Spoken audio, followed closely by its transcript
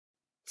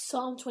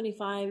Psalm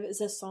 25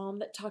 is a psalm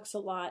that talks a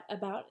lot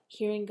about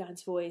hearing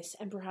God's voice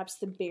and perhaps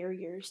the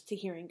barriers to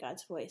hearing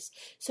God's voice.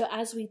 So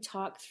as we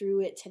talk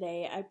through it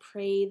today, I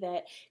pray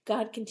that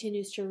God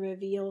continues to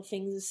reveal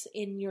things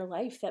in your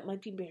life that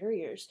might be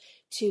barriers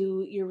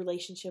to your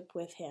relationship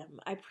with Him.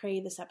 I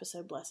pray this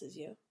episode blesses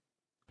you.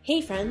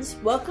 Hey friends,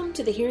 welcome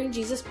to the Hearing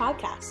Jesus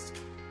podcast.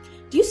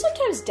 Do you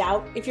sometimes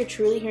doubt if you're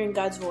truly hearing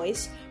God's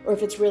voice or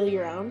if it's really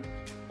your own?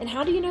 And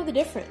how do you know the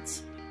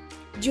difference?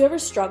 Do you ever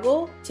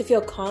struggle to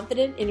feel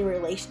confident in your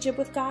relationship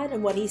with God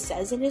and what He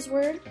says in His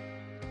Word?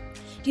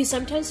 Do you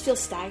sometimes feel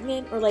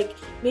stagnant or like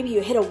maybe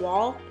you hit a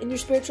wall in your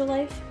spiritual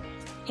life?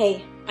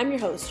 Hey, I'm your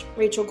host,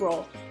 Rachel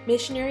Grohl,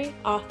 missionary,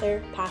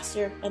 author,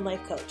 pastor, and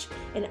life coach,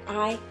 and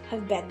I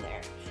have been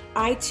there.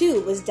 I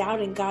too was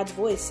doubting God's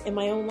voice in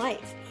my own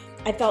life.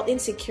 I felt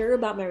insecure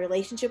about my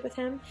relationship with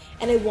Him,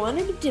 and I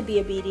wanted to be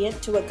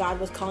obedient to what God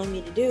was calling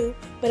me to do,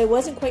 but I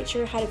wasn't quite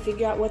sure how to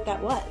figure out what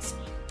that was.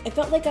 I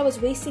felt like I was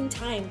wasting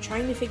time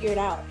trying to figure it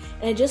out,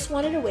 and I just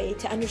wanted a way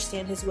to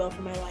understand His will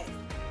for my life.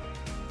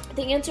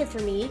 The answer for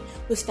me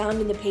was found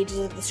in the pages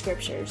of the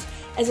scriptures,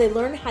 as I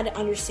learned how to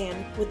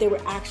understand what they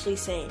were actually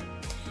saying.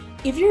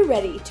 If you're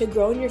ready to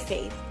grow in your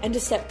faith and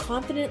to step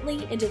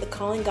confidently into the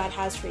calling God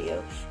has for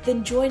you,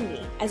 then join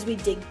me as we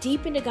dig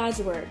deep into God's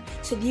Word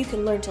so that you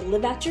can learn to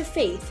live out your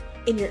faith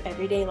in your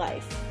everyday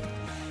life.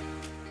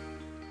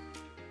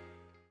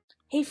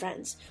 Hey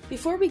friends,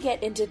 before we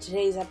get into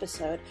today's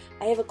episode,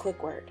 I have a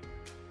quick word.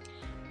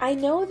 I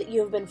know that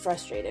you have been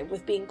frustrated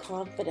with being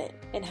confident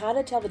in how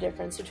to tell the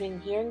difference between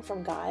hearing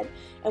from God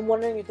and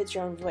wondering if it's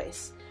your own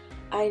voice.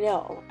 I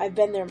know, I've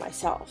been there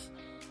myself.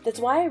 That's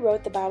why I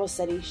wrote the Bible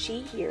study,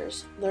 She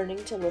Hears,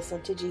 Learning to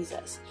Listen to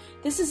Jesus.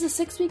 This is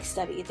a 6-week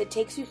study that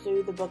takes you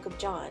through the book of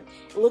John,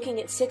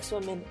 looking at 6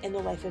 women in the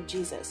life of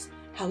Jesus,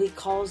 how He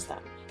calls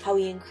them, how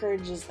He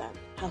encourages them,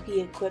 how He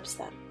equips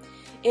them.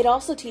 It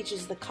also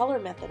teaches the color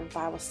method of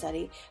Bible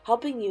study,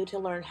 helping you to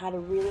learn how to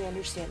really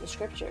understand the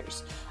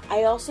scriptures.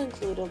 I also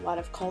include a lot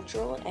of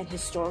cultural and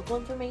historical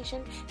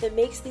information that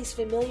makes these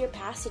familiar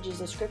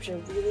passages of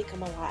scripture really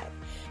come alive.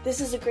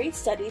 This is a great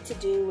study to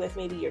do with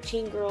maybe your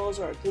teen girls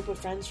or a group of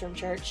friends from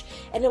church,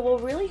 and it will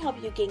really help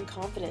you gain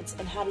confidence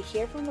in how to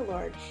hear from the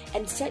Lord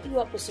and set you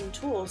up with some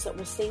tools that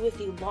will stay with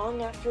you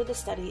long after the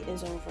study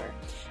is over.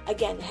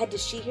 Again, head to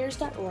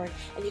shehears.org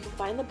and you can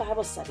find the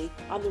Bible study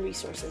on the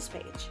resources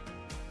page.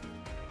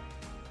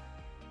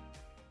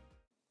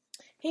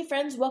 Hey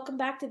friends, welcome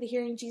back to the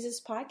Hearing Jesus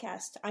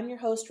podcast. I'm your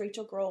host,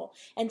 Rachel Grohl,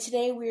 and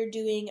today we are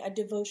doing a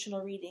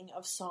devotional reading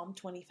of Psalm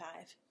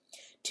 25.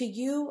 To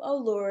you, O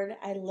Lord,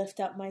 I lift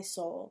up my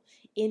soul.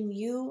 In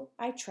you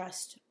I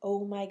trust,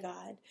 O my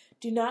God.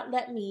 Do not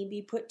let me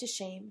be put to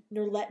shame,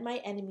 nor let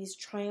my enemies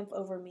triumph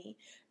over me.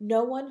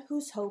 No one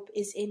whose hope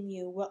is in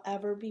you will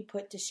ever be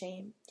put to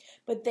shame,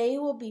 but they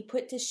will be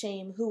put to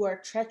shame who are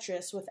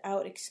treacherous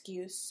without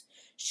excuse.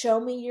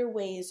 Show me your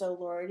ways, O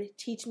Lord.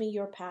 Teach me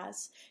your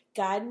paths.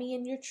 Guide me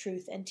in your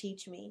truth and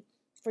teach me.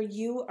 For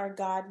you are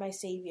God, my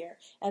Savior,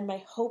 and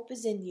my hope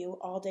is in you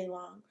all day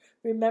long.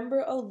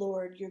 Remember, O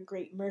Lord, your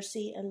great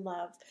mercy and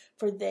love,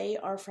 for they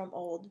are from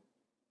old.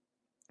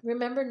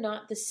 Remember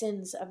not the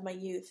sins of my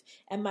youth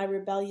and my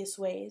rebellious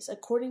ways.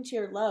 According to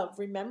your love,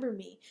 remember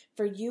me,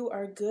 for you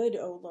are good,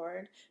 O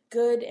Lord.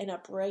 Good and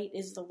upright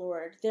is the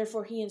Lord.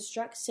 Therefore he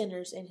instructs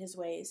sinners in his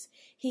ways.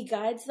 He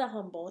guides the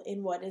humble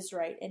in what is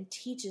right and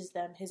teaches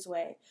them his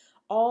way.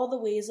 All the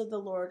ways of the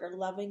Lord are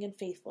loving and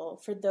faithful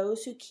for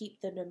those who keep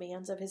the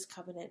demands of his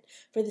covenant.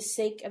 For the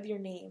sake of your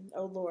name,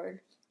 O Lord,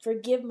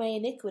 forgive my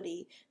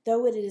iniquity,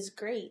 though it is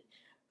great.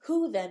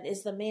 Who then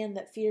is the man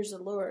that fears the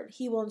Lord?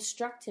 He will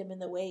instruct him in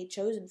the way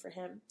chosen for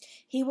him.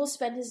 He will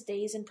spend his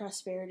days in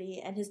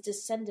prosperity, and his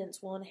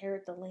descendants will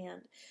inherit the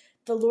land.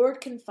 The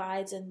Lord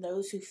confides in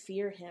those who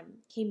fear him.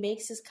 He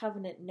makes his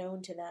covenant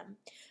known to them.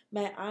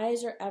 My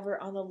eyes are ever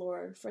on the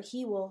Lord, for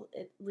he will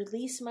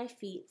release my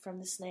feet from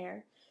the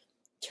snare.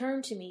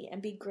 Turn to me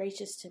and be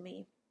gracious to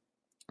me,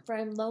 for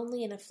I am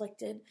lonely and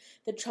afflicted.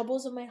 The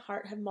troubles of my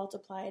heart have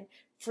multiplied.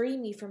 Free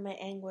me from my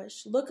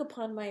anguish. Look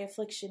upon my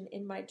affliction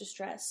in my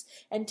distress,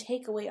 and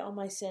take away all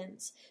my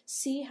sins.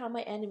 See how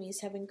my enemies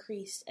have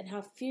increased, and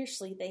how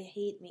fiercely they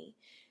hate me.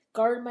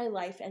 Guard my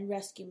life and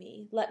rescue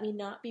me. Let me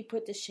not be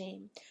put to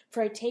shame,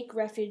 for I take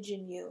refuge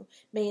in you.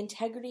 May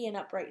integrity and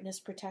uprightness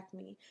protect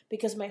me,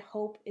 because my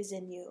hope is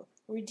in you.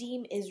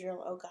 Redeem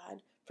Israel, O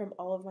God, from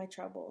all of my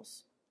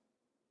troubles.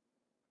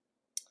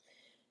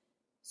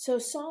 So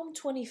Psalm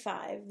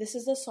 25, this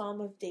is a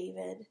Psalm of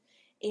David,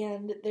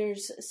 and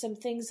there's some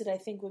things that I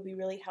think would be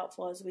really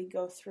helpful as we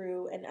go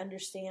through and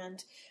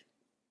understand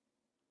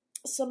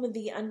some of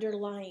the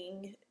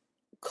underlying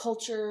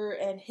culture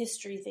and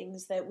history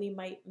things that we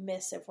might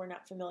miss if we're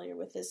not familiar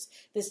with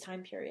this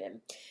time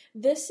period.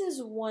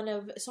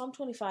 Psalm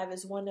 25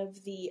 is one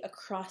of the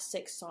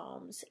acrostic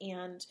psalms,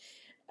 and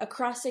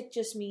acrostic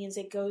just means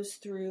it goes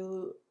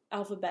through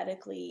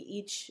alphabetically.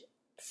 Each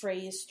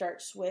phrase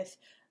starts with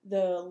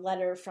the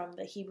letter from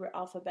the Hebrew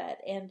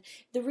alphabet. And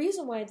the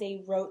reason why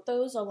they wrote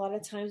those a lot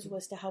of times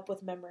was to help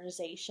with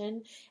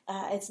memorization.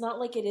 It's not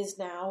like it is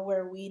now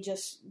where we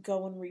just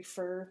go and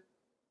refer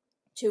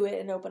to it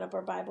and open up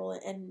our Bible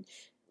and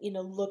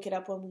look it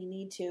up when we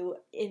need to.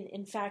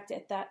 In fact,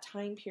 at that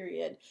time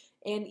period,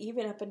 and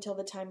even up until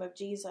the time of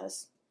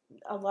Jesus,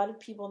 a lot of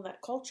people in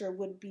that culture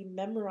would be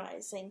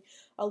memorizing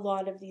a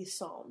lot of these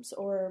psalms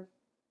or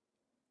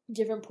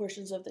different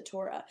portions of the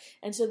Torah.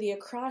 And so the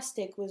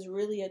acrostic was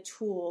really a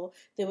tool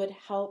that would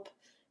help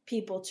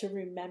people to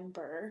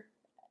remember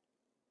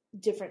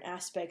different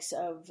aspects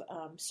of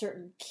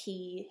certain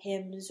key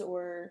hymns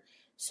or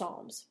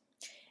psalms.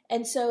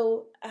 And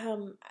so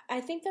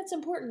I think that's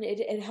important.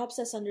 It helps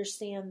us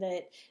understand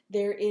that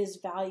there is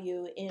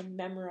value in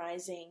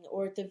memorizing,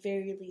 or at the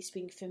very least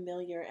being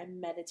familiar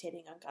and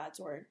meditating on God's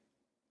word.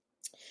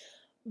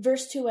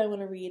 Verse 2 I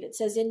want to read. It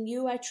says, "In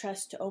you I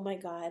trust, O my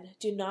God.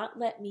 Do not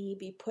let me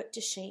be put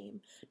to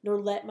shame, nor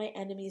let my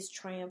enemies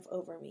triumph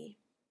over me."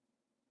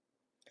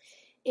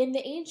 In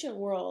the ancient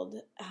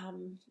world,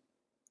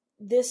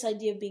 this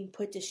idea of being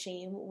put to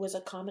shame was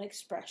a common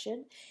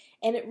expression,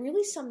 and it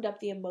really summed up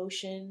the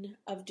emotion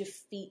of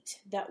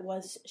defeat that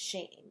was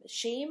shame.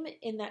 Shame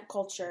in that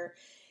culture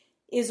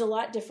is a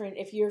lot different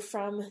if you're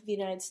from the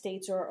United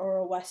States or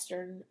a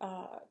Western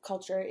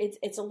culture.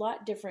 It's a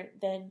lot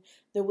different than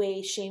the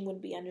way shame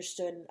would be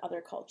understood in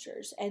other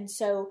cultures. And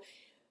so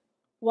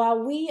while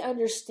we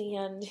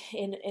understand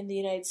in the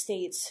United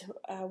States,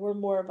 we're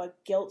more of a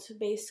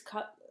guilt-based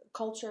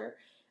culture,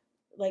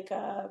 like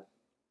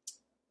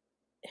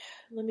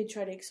let me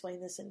try to explain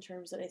this in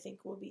terms that I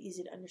think will be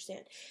easy to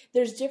understand.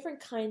 There's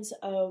different kinds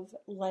of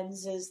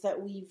lenses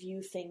that we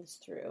view things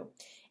through.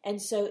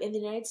 And so in the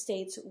United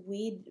States,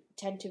 we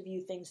tend to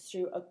view things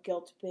through a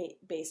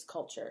guilt-based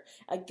culture.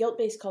 A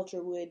guilt-based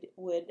culture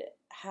would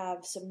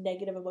have some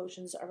negative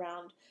emotions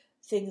around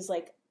things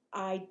like,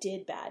 I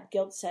did bad.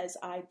 Guilt says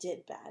I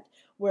did bad.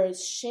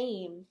 Whereas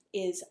shame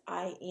is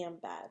I am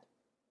bad.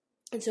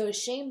 And so a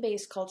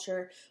shame-based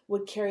culture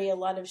would carry a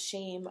lot of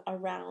shame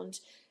around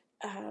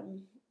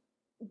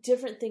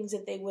different things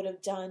that they would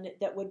have done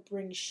that would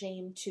bring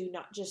shame to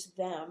not just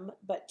them,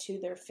 but to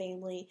their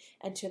family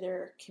and to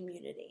their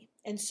community.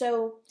 And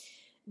so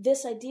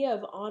this idea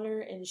of honor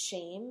and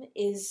shame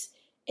is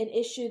an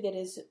issue that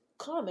is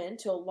common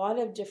to a lot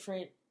of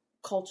different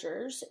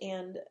cultures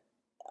and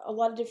a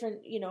lot of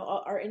different,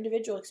 our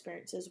individual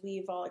experiences.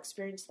 We've all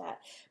experienced that.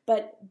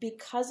 But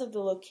because of the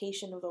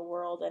location of the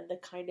world and the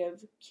kind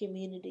of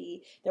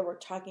community that we're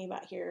talking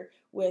about here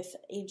with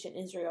ancient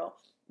Israel,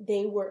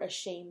 they were a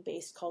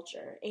shame-based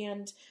culture.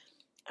 And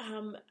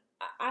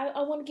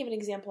I want to give an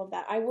example of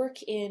that. I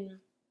work in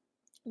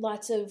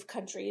lots of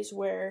countries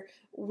where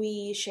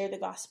we share the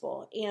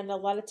gospel, and a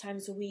lot of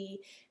times we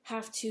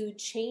have to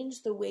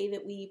change the way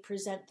that we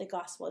present the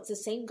gospel. It's the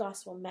same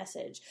gospel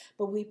message,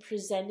 but we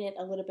present it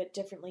a little bit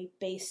differently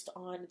based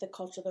on the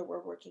culture that we're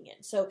working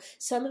in. So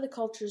some of the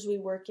cultures we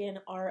work in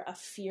are a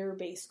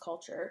fear-based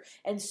culture,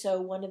 and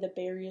so one of the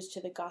barriers to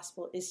the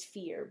gospel is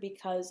fear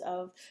because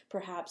of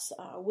perhaps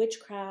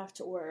witchcraft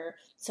or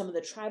some of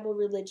the tribal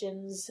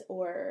religions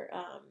or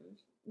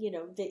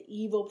the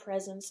evil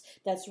presence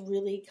that's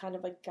really kind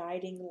of a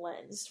guiding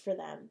lens for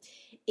them.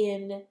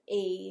 In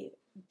a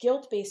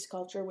guilt-based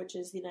culture, which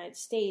is the United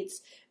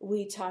States,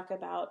 we talk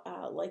about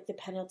like the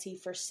penalty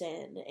for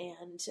sin,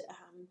 and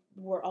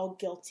we're all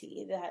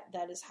guilty.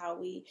 That is how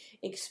we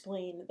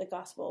explain the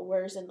gospel.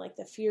 Whereas in like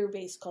the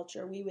fear-based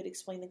culture, we would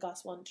explain the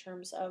gospel in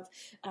terms of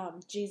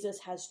Jesus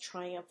has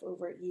triumphed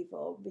over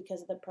evil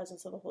because of the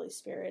presence of the Holy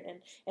Spirit,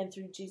 and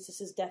through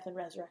Jesus' death and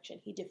resurrection,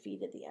 he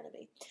defeated the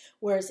enemy.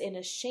 Whereas in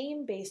a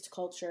shame-based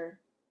culture,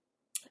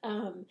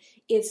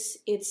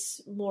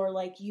 it's more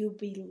like you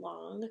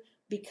belong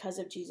because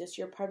of Jesus.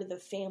 You're part of the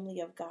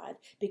family of God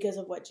because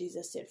of what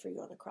Jesus did for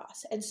you on the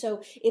cross. And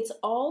so it's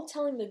all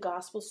telling the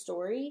gospel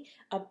story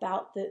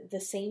about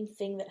the same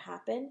thing that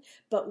happened,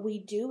 but we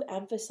do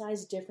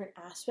emphasize different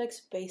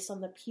aspects based on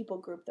the people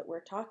group that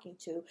we're talking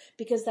to,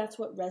 because that's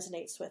what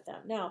resonates with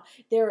them. Now,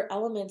 there are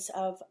elements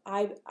of,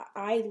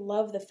 I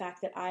love the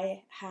fact that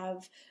I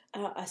have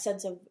a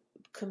sense of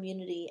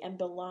community and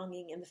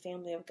belonging in the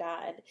family of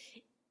God.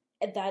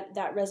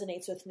 That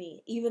resonates with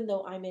me. Even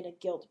though I'm in a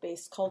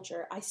guilt-based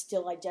culture, I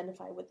still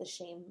identify with the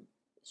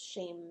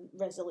shame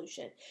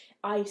resolution.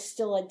 I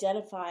still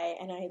identify,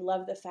 and I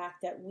love the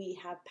fact that we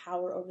have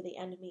power over the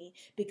enemy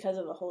because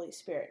of the Holy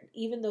Spirit.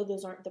 Even though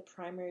those aren't the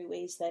primary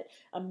ways that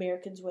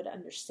Americans would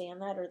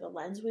understand that, or the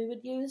lens we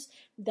would use,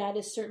 that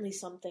is certainly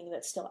something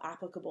that's still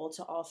applicable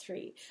to all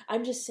three.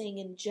 I'm just saying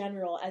in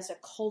general, as a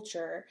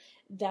culture,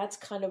 that's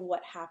kind of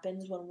what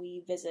happens when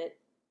we visit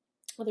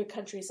other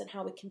countries and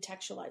how we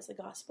contextualize the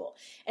gospel.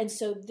 And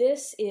so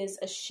this is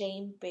a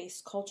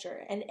shame-based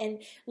culture.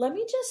 And let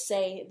me just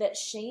say that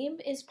shame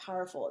is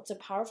powerful. It's a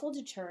powerful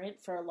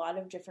deterrent for a lot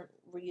of different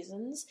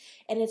reasons.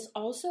 And it's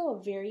also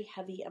a very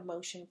heavy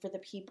emotion for the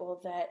people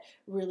that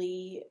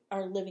really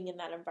are living in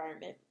that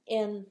environment.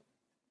 And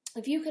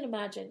if you can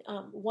imagine,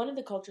 one of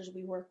the cultures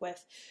we work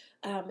with,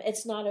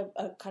 it's not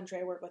a country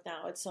I work with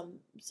now. It's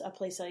a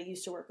place that I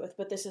used to work with,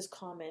 but this is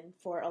common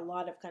for a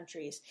lot of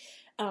countries.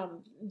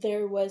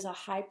 There was a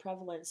high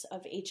prevalence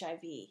of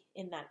HIV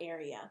in that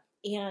area,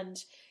 and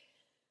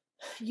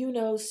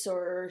UNOS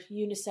or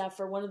UNICEF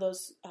or one of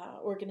those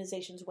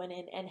organizations went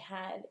in and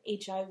had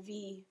HIV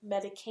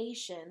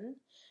medication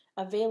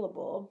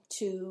available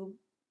to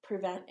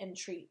prevent and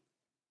treat.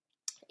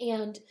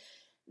 And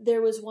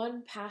there was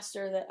one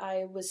pastor that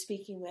I was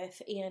speaking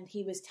with, and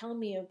he was telling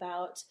me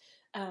about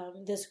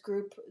this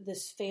group,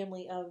 this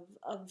family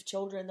of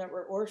children that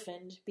were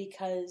orphaned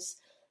because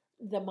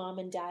the mom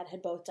and dad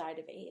had both died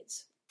of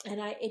AIDS. And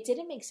it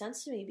didn't make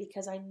sense to me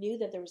because I knew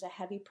that there was a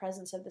heavy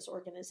presence of this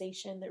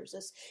organization. There was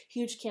this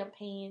huge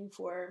campaign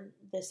for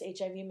this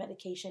HIV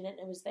medication, and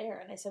it was there.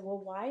 And I said,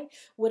 well, why,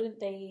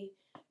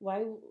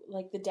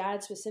 like the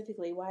dad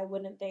specifically, why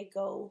wouldn't they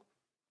go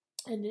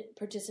and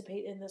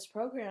participate in this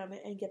program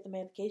and get the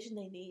medication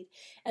they need?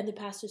 And the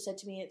pastor said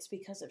to me, it's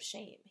because of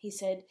shame. He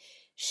said,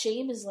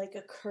 shame is like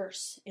a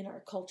curse in our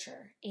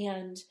culture,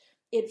 and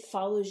it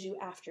follows you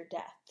after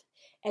death.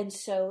 And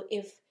so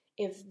if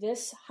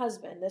this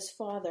husband, this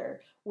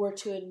father, were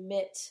to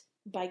admit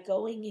by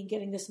going and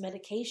getting this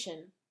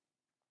medication,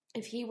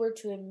 if he were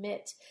to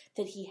admit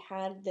that he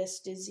had this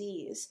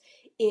disease,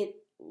 it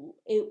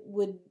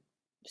would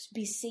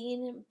be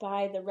seen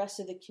by the rest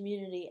of the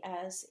community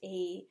as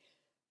a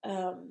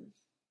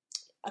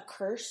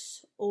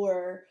curse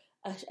or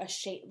a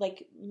shame,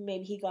 like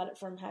maybe he got it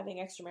from having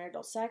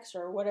extramarital sex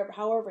or whatever,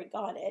 however he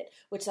got it,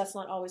 which that's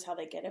not always how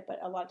they get it, but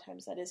a lot of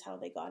times that is how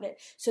they got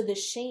it. So the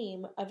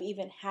shame of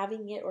even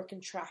having it or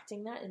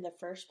contracting that in the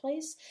first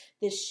place,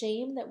 the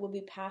shame that would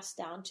be passed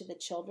down to the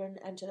children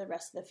and to the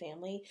rest of the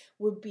family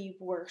would be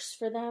worse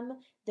for them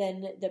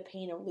than the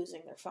pain of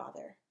losing their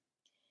father.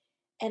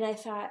 And I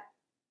thought,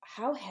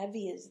 how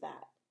heavy is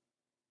that?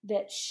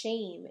 That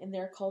shame in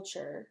their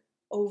culture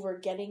over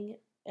getting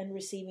and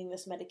receiving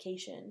this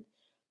medication,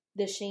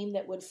 the shame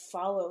that would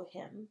follow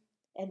him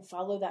and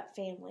follow that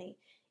family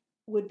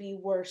would be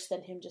worse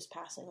than him just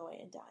passing away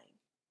and dying.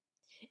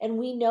 And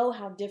we know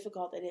how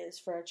difficult it is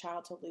for a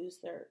child to lose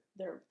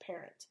their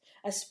parent,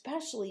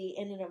 especially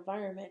in an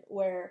environment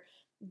where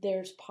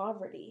there's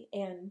poverty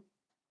and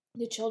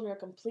the children are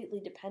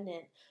completely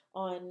dependent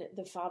on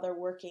the father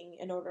working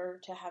in order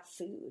to have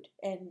food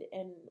and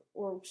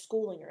or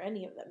schooling or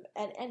any of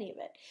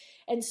it.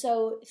 And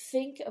so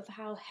think of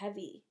how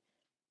heavy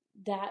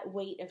that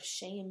weight of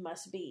shame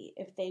must be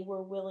if they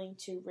were willing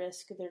to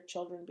risk their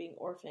children being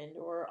orphaned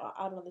or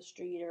out on the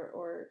street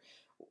or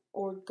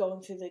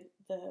going through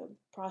the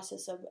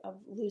process of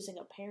losing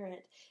a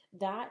parent.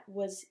 That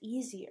was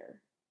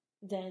easier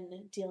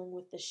than dealing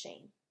with the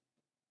shame.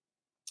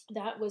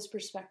 That was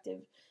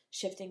perspective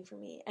shifting for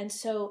me. And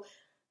so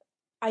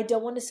I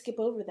don't want to skip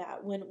over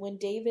that. When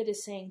David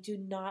is saying, do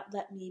not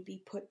let me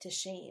be put to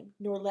shame,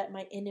 nor let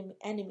my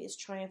enemies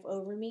triumph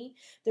over me,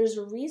 there's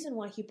a reason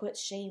why he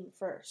puts shame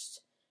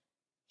first.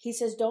 He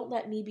says, don't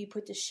let me be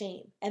put to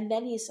shame. And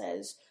then he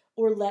says,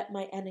 or let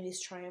my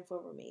enemies triumph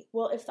over me.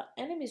 Well, if the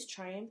enemies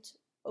triumphed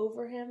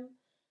over him,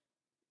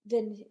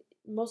 then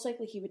most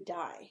likely he would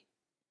die.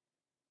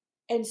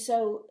 And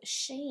so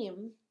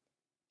shame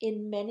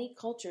in many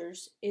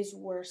cultures is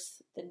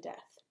worse than death.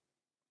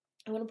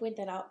 I want to point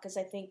that out because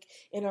I think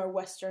in our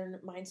Western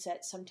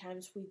mindset,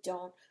 sometimes we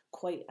don't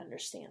quite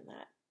understand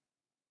that.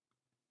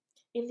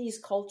 In these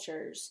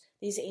cultures,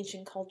 these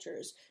ancient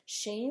cultures,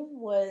 shame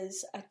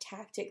was a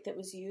tactic that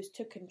was used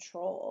to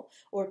control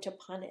or to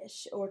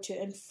punish or to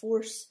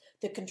enforce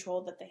the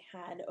control that they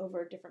had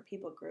over different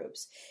people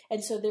groups.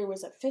 And so there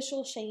was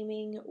official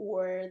shaming,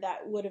 or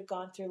that would have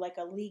gone through like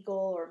a legal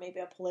or maybe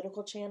a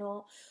political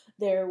channel.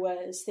 There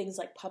was things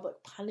like public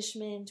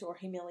punishment or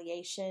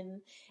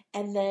humiliation.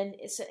 And then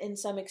in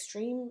some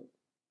extreme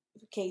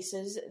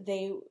cases,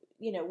 they,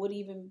 would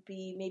even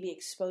be maybe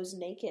exposed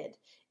naked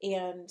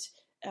and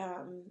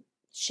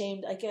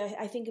shamed. Like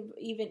I think of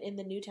even in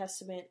the New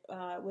Testament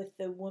with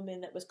the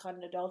woman that was caught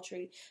in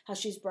adultery, how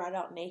she's brought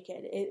out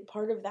naked.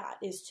 Part of that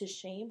is to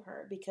shame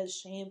her because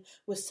shame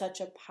was such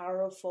a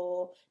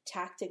powerful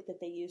tactic that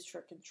they used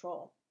for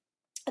control.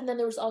 And then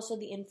there was also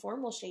the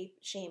informal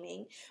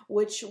shaming,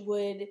 which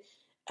would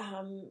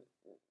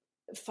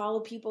follow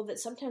people that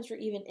sometimes were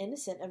even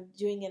innocent of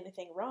doing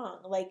anything wrong,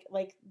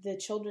 like the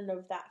children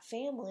of that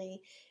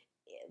family.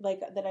 Like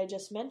that I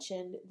just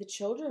mentioned, the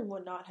children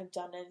would not have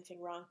done anything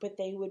wrong, but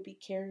they would be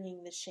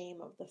carrying the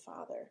shame of the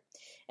father.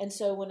 And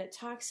so when it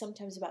talks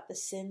sometimes about the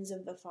sins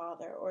of the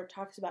father or it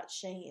talks about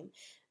shame,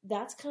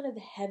 that's kind of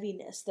the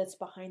heaviness that's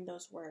behind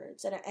those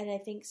words. And I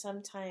think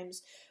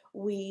sometimes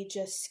we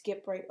just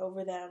skip right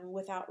over them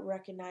without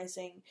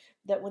recognizing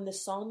that when the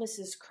psalmist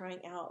is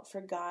crying out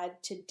for God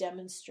to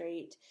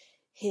demonstrate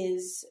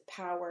his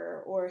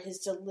power or his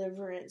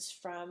deliverance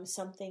from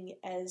something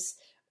as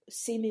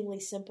seemingly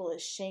simple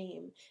as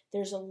shame,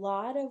 there's a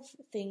lot of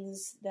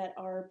things that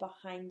are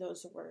behind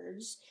those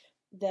words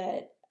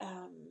that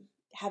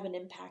have an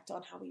impact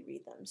on how we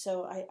read them.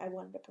 So I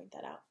wanted to point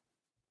that out.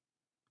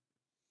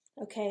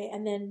 Okay,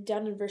 and then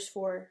down in verse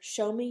 4,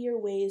 show me your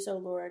ways, O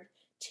Lord,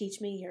 teach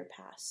me your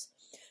paths.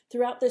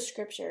 Throughout the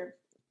scripture,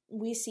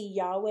 we see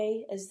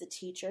Yahweh as the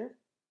teacher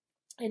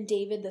and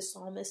David the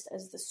psalmist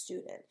as the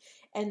student.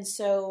 And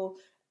so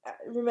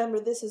remember,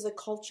 this is a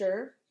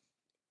culture.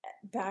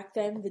 Back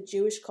then, the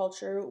Jewish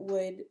culture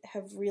would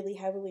have really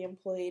heavily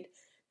employed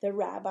the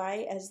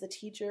rabbi as the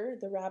teacher,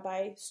 the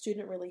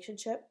rabbi-student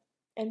relationship.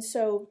 And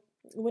so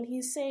when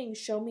he's saying,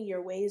 show me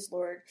your ways,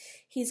 Lord,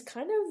 he's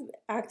kind of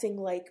acting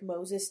like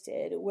Moses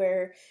did,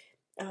 where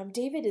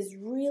David is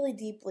really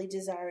deeply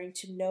desiring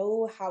to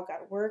know how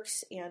God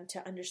works and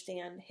to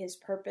understand his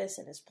purpose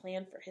and his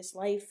plan for his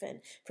life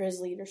and for his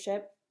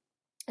leadership.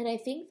 And I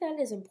think that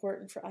is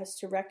important for us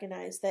to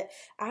recognize that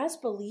as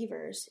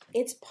believers,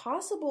 it's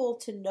possible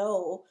to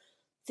know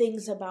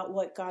things about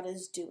what God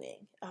is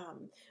doing,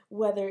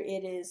 whether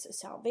it is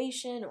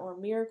salvation or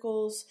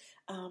miracles.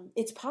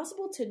 It's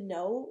possible to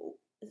know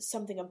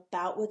something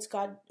about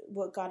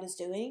what God is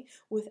doing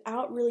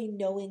without really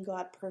knowing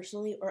God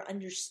personally or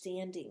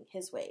understanding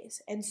his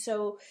ways. And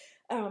so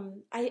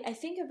I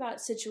think about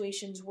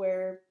situations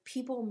where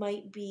people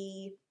might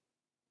be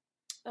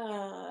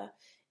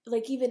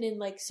like even in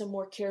like some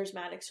more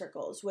charismatic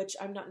circles, which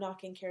I'm not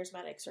knocking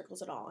charismatic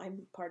circles at all.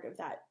 I'm part of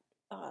that.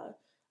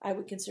 I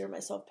would consider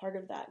myself part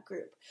of that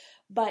group.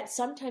 But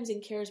sometimes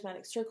in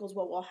charismatic circles,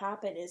 what will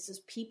happen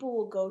is people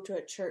will go to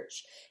a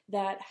church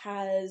that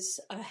has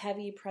a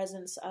heavy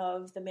presence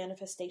of the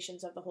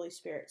manifestations of the Holy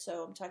Spirit.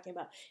 So I'm talking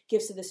about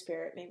gifts of the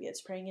Spirit. Maybe it's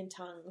praying in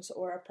tongues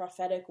or a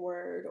prophetic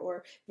word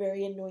or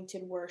very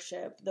anointed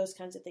worship, those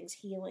kinds of things,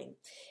 healing.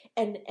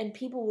 And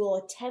people will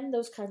attend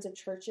those kinds of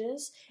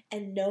churches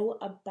and know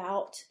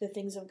about the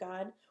things of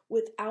God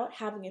without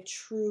having a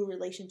true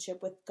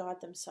relationship with God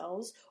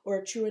themselves or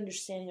a true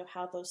understanding of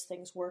how those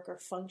things work or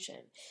function.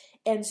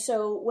 And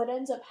so what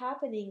ends up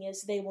happening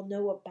is they will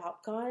know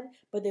about God,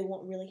 but they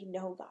won't really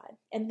know God.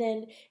 And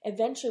then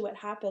eventually what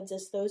happens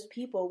is those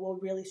people will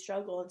really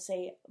struggle and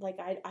say, like,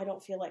 I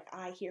don't feel like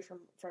I hear from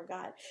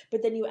God.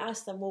 But then you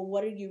ask them, well,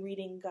 what are you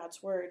reading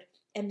God's word?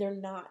 And they're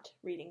not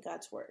reading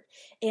God's word.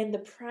 And the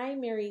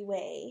primary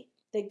way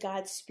that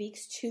God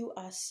speaks to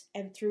us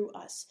and through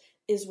us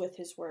is with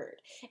his word.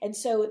 And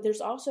so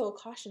there's also a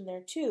caution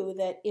there too,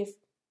 that if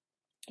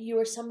you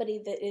are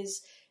somebody that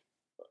is,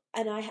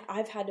 and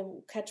I've had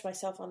to catch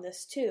myself on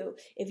this too,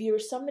 if you are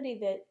somebody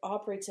that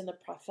operates in the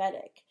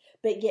prophetic,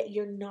 but yet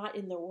you're not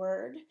in the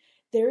word,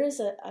 there is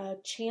a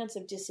chance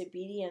of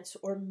disobedience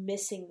or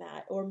missing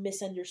that or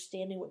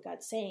misunderstanding what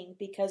God's saying,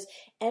 because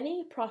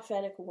any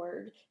prophetic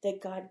word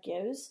that God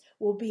gives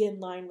will be in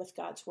line with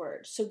God's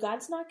word. So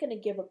God's not going to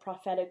give a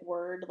prophetic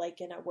word like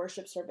in a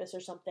worship service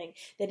or something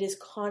that is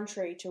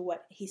contrary to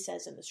what he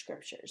says in the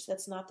scriptures.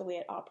 That's not the way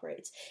it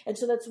operates. And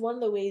so that's one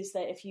of the ways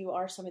that if you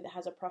are somebody that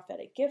has a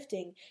prophetic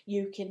gifting,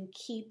 you can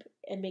keep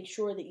and make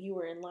sure that you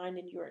are in line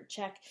and you're in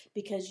check,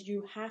 because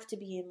you have to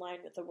be in line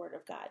with the word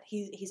of God.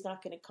 He's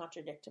not going to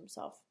contradict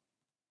himself.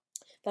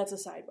 That's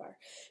a sidebar.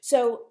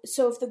 So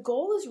if the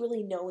goal is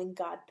really knowing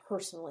God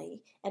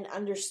personally and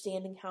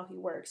understanding how he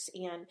works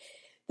and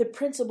the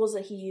principles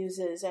that he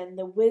uses and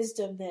the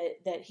wisdom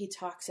that he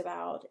talks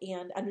about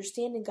and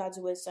understanding God's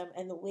wisdom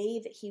and the way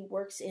that he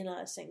works in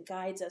us and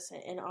guides us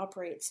and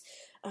operates,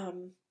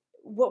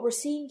 what we're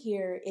seeing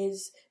here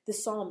is the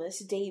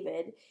psalmist,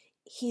 David.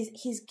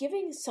 He's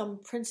giving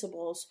some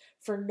principles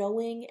for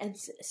knowing and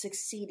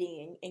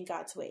succeeding in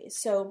God's ways.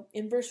 So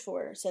in verse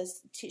 4 it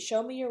says,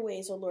 show me your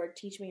ways, O Lord,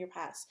 teach me your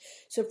paths.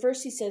 So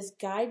first he says,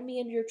 guide me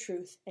in your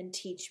truth and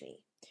teach me.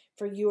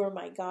 For you are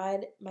my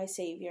God, my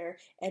Savior,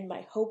 and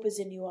my hope is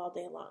in you all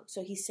day long.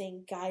 So he's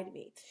saying, guide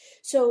me.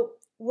 So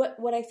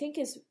what I think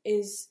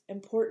is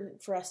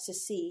important for us to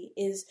see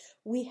is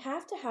we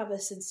have to have a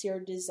sincere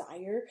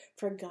desire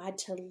for God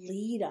to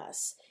lead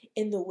us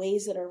in the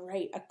ways that are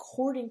right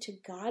according to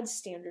God's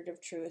standard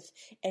of truth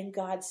and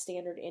God's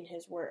standard in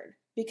his word.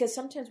 Because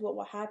sometimes what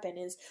will happen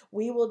is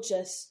we will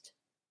just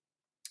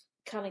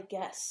kind of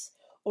guess,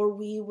 or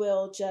we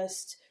will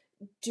just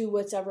do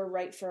what's ever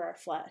right for our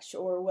flesh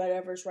or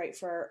whatever's right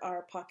for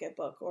our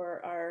pocketbook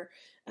or our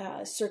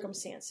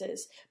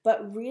circumstances.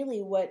 But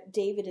really what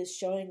David is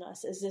showing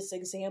us is this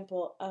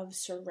example of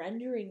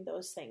surrendering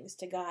those things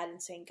to God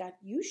and saying, God,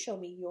 you show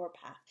me your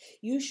path.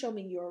 You show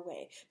me your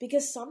way.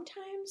 Because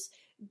sometimes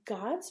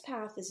God's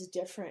path is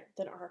different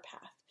than our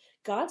path.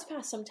 God's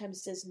path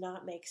sometimes does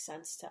not make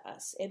sense to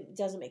us. It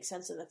doesn't make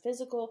sense in the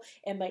physical.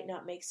 It might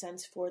not make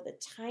sense for the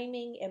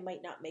timing. It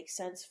might not make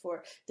sense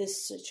for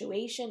this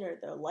situation or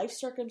the life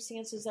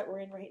circumstances that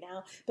we're in right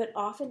now. But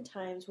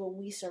oftentimes when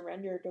we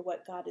surrender to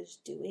what God is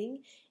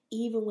doing,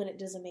 even when it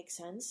doesn't make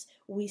sense,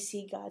 we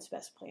see God's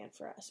best plan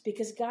for us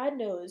because God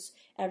knows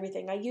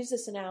everything. I use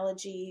this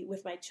analogy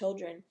with my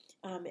children.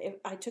 If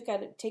I take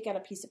out a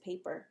piece of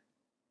paper,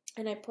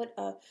 and I put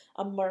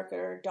a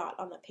marker or dot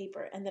on the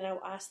paper, and then I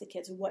will ask the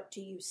kids, what do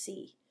you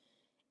see?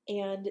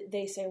 And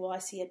they say, well, I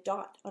see a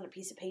dot on a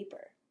piece of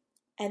paper.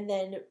 And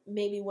then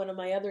maybe one of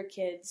my other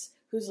kids,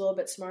 who's a little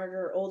bit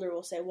smarter or older,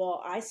 will say,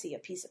 well, I see a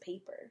piece of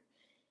paper.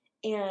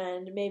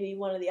 And maybe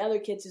one of the other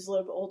kids who's a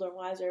little bit older and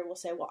wiser will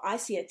say, well, I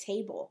see a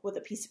table with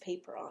a piece of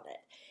paper on it.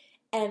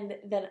 And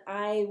then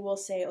I will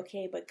say,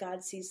 okay, but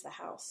God sees the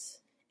house.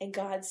 And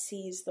God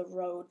sees the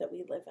road that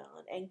we live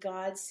on. And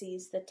God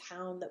sees the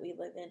town that we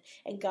live in.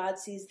 And God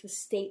sees the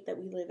state that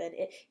we live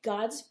in.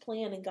 God's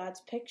plan and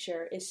God's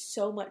picture is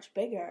so much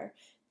bigger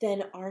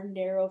than our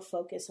narrow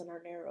focus and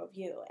our narrow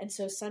view. And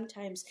so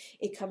sometimes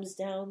it comes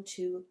down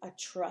to a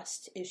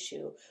trust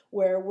issue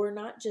where we're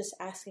not just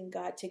asking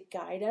God to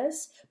guide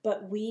us,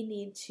 but we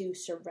need to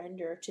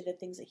surrender to the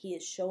things that He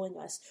is showing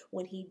us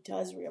when He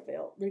does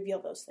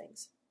reveal those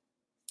things.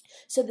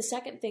 So the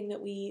second thing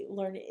that we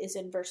learn is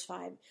in verse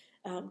 5.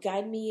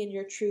 Guide me in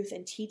your truth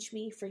and teach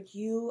me, for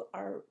you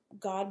are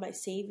God, my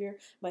Savior.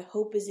 My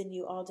hope is in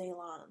you all day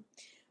long.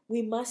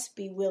 We must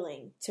be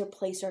willing to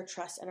place our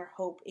trust and our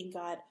hope in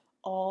God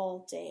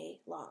all day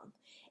long.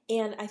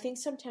 And I think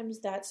sometimes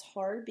that's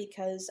hard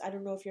because I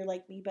don't know if you're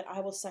like me, but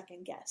I will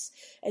second guess.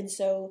 And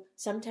so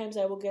sometimes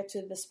I will get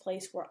to this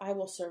place where I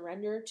will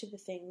surrender to the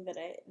thing that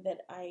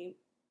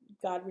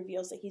God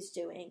reveals that He's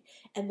doing,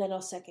 and then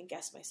I'll second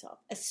guess myself,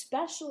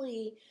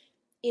 especially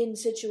in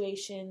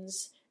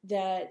situations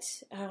that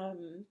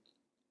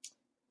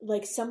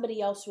like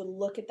somebody else would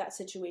look at that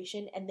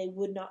situation and they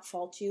would not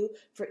fault you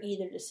for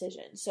either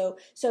decision. So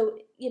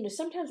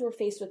sometimes we're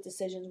faced with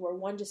decisions where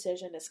one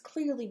decision is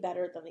clearly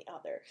better than the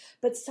other,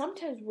 but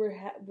sometimes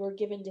we're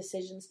given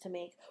decisions to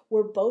make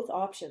where both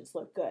options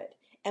look good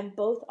and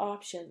both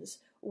options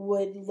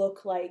would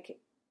look like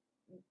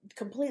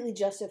completely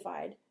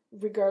justified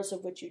regardless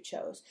of what you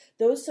chose.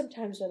 Those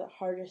sometimes are the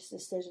hardest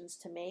decisions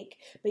to make,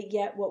 but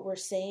yet what we're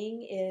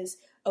saying is,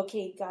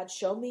 okay, God,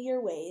 show me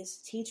your ways,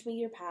 teach me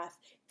your path,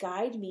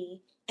 guide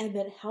me, and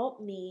then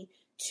help me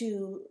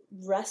to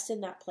rest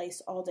in that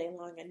place all day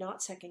long and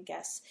not second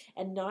guess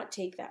and not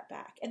take that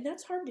back. And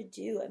that's hard to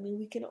do. I mean,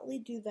 we can only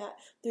do that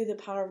through the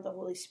power of the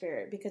Holy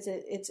Spirit because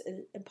it's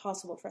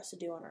impossible for us to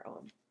do on our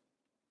own.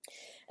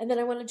 And then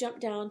I want to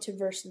jump down to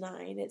verse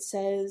 9. It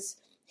says,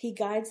 He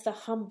guides the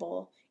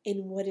humble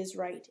in what is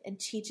right and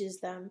teaches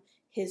them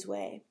His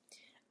way.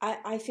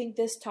 I think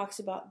this talks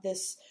about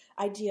this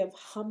idea of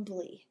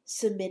humbly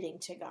submitting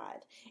to God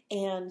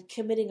and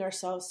committing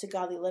ourselves to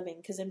godly living.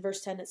 Because in verse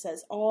 10 it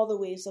says, all the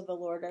ways of the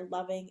Lord are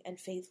loving and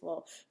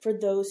faithful for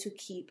those who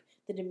keep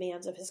the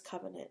demands of His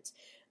covenant.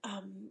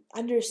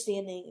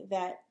 Understanding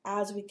that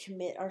as we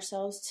commit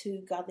ourselves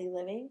to godly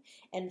living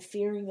and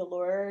fearing the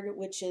Lord,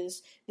 which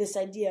is this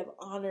idea of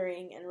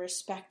honoring and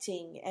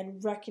respecting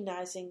and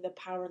recognizing the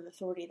power and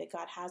authority that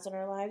God has in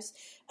our lives,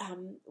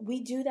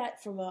 we do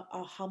that from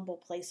a humble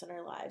place in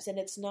our lives. And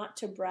it's not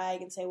to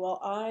brag and say, well,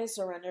 I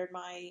surrendered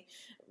my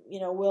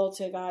will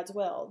to God's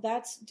will.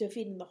 That's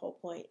defeating the whole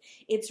point.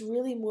 It's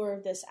really more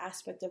of this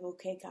aspect of,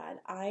 okay, God,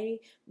 I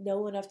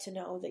know enough to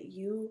know that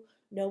you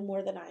know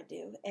more than I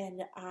do,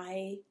 and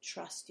I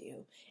trust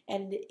you.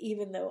 And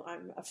even though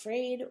I'm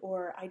afraid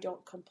or I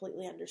don't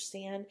completely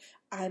understand,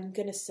 I'm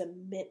going to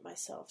submit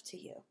myself to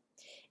you.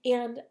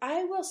 And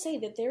I will say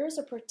that there is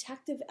a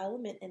protective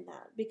element in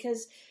that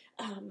because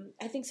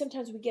I think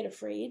sometimes we get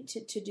afraid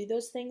to do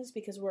those things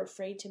because we're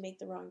afraid to make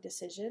the wrong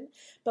decision.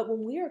 But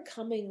when we are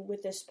coming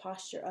with this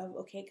posture of,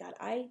 okay, God,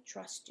 I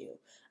trust you,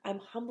 I'm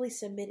humbly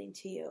submitting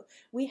to you,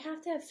 we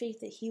have to have faith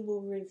that He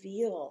will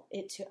reveal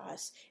it to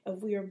us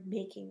if we are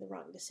making the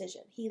wrong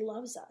decision. He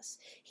loves us.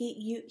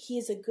 He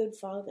is a good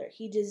Father.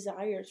 He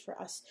desires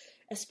for us,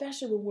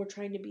 especially when we're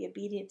trying to be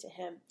obedient to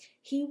Him.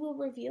 He will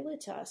reveal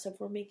it to us if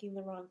we're making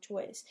the wrong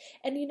choice.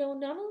 And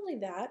not only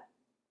that,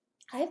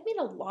 I've made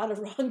a lot of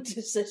wrong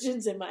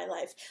decisions in my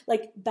life,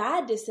 like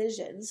bad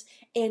decisions,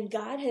 and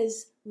God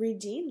has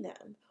redeemed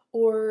them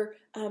or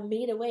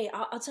made a way.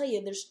 I'll tell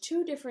you, there's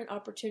 2 different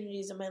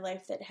opportunities in my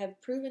life that have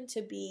proven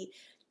to be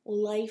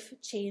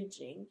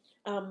life-changing.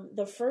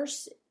 The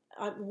first,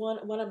 one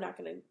I'm not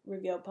going to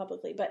reveal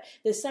publicly, but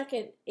the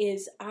second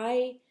is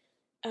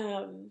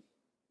the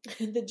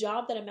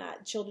job that I'm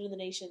at, Children of the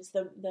Nations,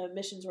 the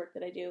missions work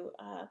that I do,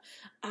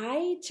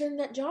 I turned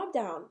that job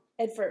down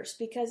at first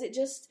because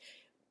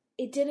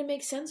it didn't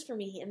make sense for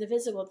me in the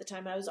physical at the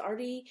time. I was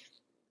already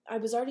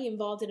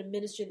involved in a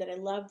ministry that I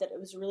loved, that it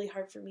was really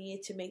hard for me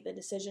to make the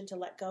decision to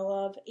let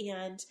go of.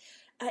 And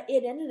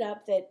it ended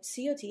up that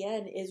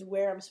COTN is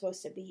where I'm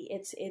supposed to be.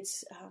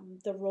 It's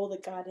the role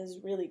that God has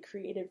really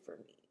created for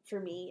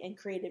me and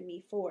created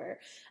me for.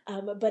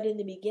 But in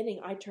the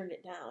beginning, I turned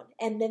it down.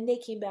 And then they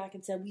came back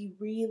and said, we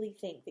really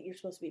think that you're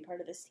supposed to be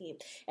part of this team.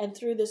 And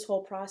through this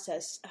whole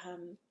process,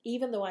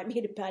 even though I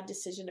made a bad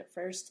decision at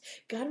first,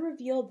 God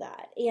revealed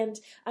that. And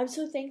I'm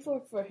so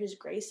thankful for His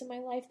grace in my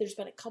life. There's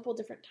been a couple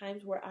different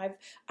times where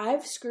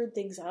I've screwed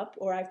things up,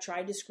 or I've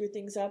tried to screw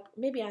things up.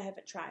 Maybe I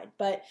haven't tried,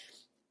 but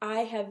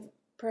I have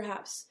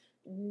perhaps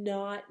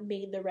not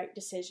made the right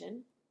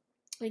decision.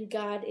 And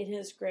God in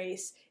his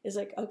grace is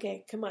like,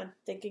 okay, come on,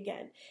 think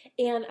again.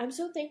 And I'm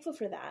so thankful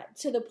for that,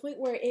 to the point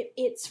where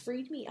it's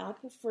freed me up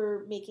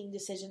for making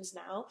decisions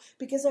now,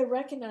 because I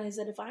recognize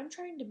that if I'm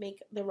trying to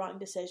make the wrong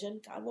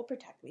decision, God will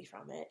protect me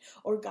from it,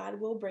 or God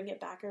will bring it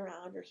back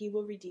around, or he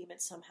will redeem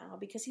it somehow,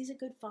 because he's a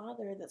good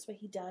father. That's what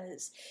he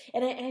does.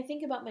 And I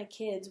think about my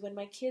kids. When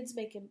my kids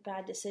make a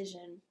bad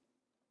decision,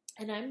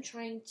 and I'm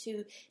trying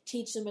to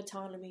teach them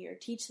autonomy or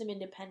teach them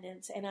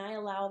independence, and I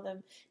allow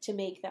them to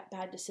make that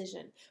bad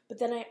decision. But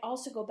then I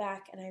also go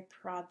back and I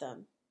prod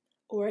them,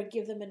 or I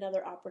give them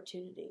another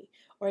opportunity,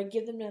 or I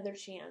give them another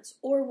chance.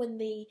 Or when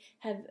they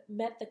have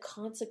met the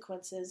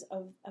consequences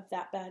of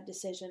that bad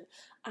decision,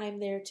 I'm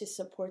there to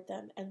support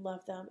them and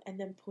love them and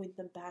then point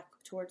them back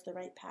towards the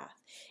right path.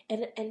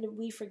 And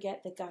we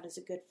forget that God is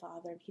a good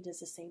father, and he does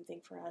the same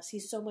thing for us.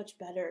 He's so much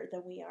better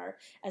than we are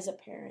as a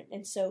parent.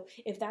 And so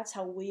if that's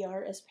how we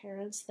are as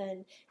parents,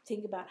 then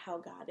think about how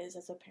God is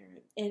as a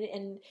parent.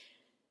 And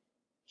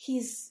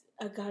he's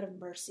a God of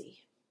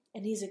mercy,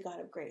 and he's a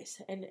God of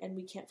grace, and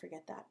we can't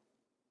forget that.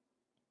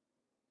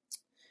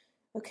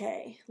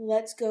 Okay,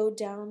 let's go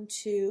down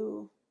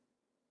to,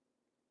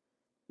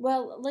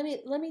 well, let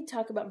me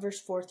talk about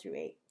verse 4 through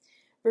 8.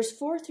 Verse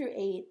 4 through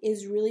 8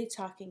 is really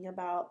talking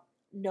about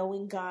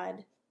knowing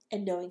God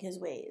and knowing his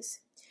ways.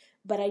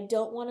 But I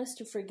don't want us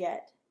to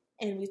forget,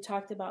 and we've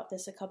talked about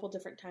this a couple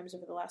different times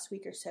over the last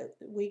week or so,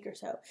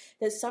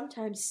 that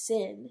sometimes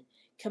sin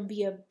can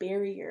be a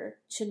barrier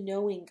to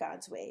knowing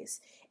God's ways.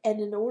 And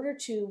in order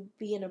to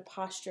be in a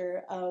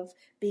posture of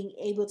being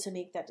able to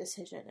make that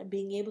decision and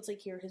being able to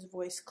hear his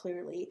voice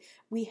clearly,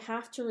 we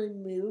have to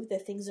remove the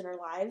things in our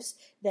lives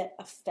that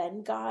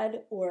offend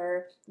God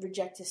or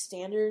reject his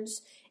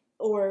standards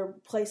or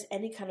place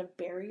any kind of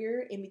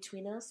barrier in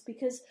between us.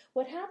 Because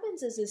what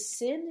happens is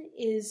sin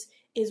is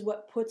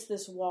what puts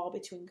this wall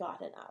between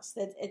God and us.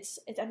 It's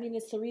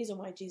the reason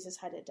why Jesus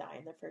had to die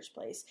in the first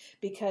place,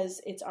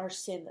 because it's our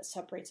sin that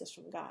separates us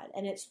from God.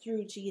 And it's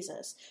through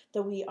Jesus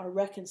that we are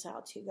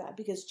reconciled to God,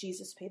 because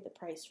Jesus paid the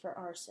price for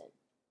our sin.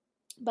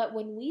 But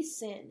when we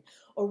sin,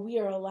 or we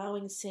are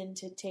allowing sin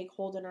to take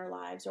hold in our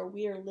lives, or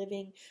we are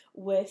living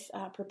with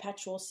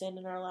perpetual sin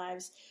in our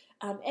lives,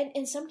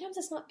 and sometimes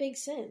it's not big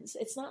sins.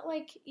 It's not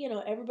like,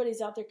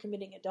 everybody's out there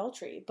committing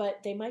adultery,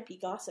 but they might be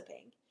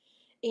gossiping.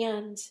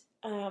 And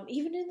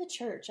even in the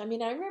church, I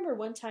remember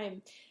one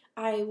time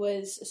I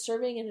was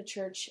serving in a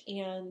church,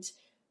 and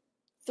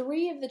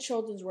 3 of the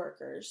children's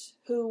workers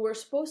who were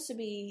supposed to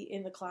be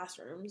in the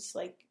classrooms,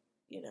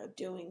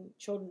 doing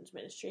children's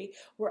ministry,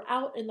 were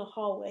out in the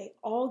hallway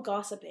all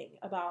gossiping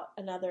about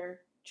another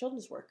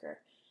children's worker.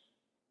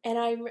 And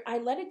I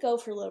let it go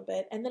for a little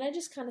bit, and then I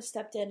just kind of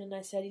stepped in and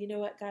I said, you know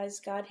what, guys,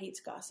 God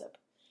hates gossip.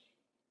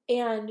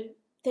 And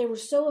they were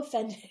so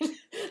offended.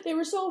 They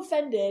were so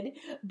offended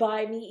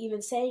by me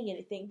even saying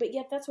anything, but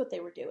yet that's what they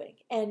were doing.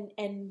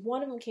 And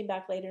one of them came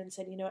back later and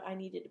said, you know what, I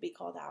needed to be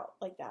called out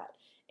like that.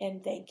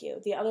 And thank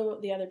you. The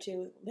other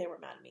 2, they were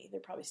mad at me. They're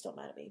probably still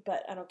mad at me,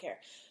 but I don't care.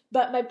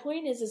 But my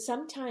point is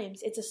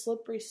sometimes it's a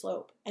slippery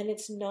slope, and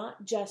it's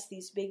not just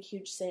these big,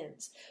 huge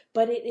sins,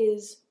 but it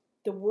is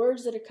the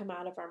words that have come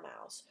out of our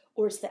mouths,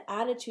 or it's the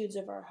attitudes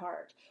of our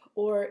heart,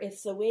 or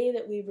it's the way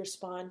that we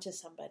respond to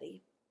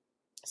somebody.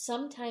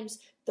 Sometimes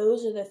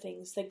those are the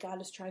things that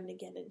God is trying to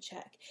get in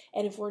check.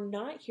 And if we're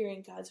not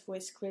hearing God's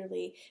voice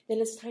clearly, then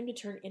it's time to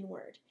turn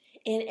inward.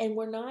 And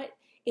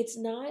it's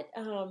not,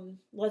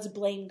 let's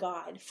blame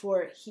God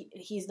for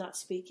he's not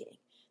speaking.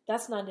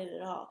 That's not it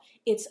at all.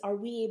 It's, are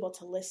we able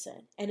to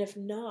listen? And if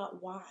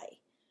not, why?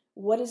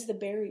 What is the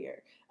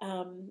barrier?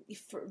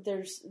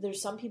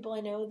 There's some people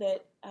I know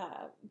that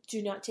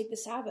do not take the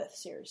Sabbath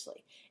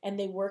seriously, and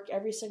they work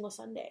every single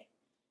Sunday.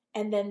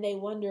 And then they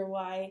wonder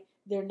why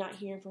they're not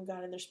hearing from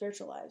God in their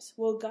spiritual lives.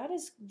 Well, God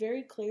has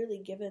very clearly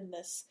given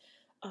this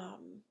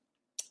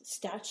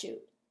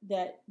statute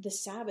that the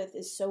Sabbath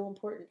is so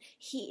important.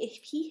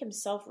 If he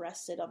himself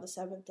rested on the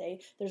 7th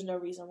day, there's no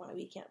reason why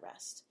we can't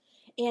rest.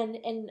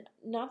 And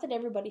not that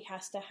everybody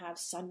has to have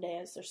Sunday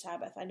as their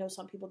Sabbath. I know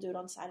some people do it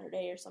on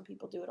Saturday, or some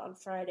people do it on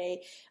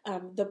Friday.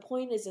 The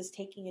point is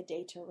taking a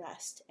day to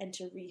rest and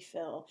to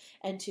refill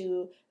and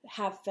to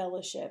have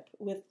fellowship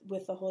with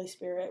the Holy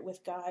Spirit,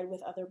 with God,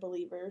 with other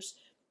believers.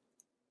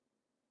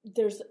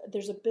 There's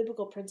a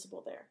biblical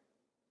principle there.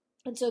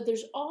 And so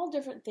there's all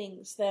different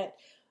things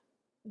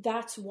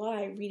that's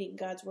why reading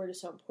God's Word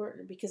is so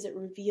important, because it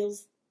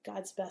reveals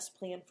God's best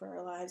plan for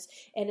our lives,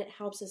 and it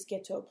helps us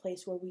get to a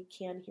place where we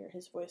can hear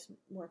his voice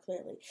more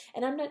clearly.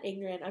 And I'm not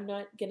ignorant. I'm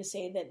not going to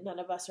say that none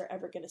of us are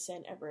ever going to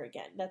sin ever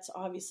again. That's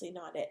obviously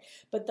not it.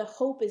 But the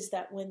hope is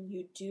that when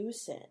you do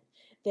sin,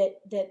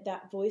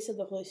 that voice of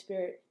the Holy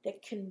Spirit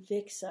that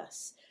convicts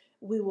us,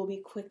 we will be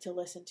quick to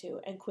listen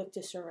to, and quick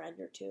to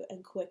surrender to,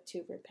 and quick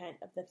to repent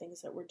of the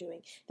things that we're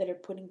doing that are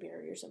putting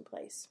barriers in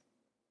place.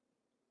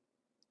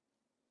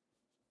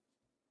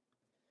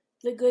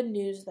 The good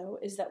news, though,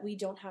 is that we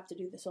don't have to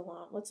do this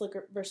alone. Let's look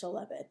at verse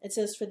 11. It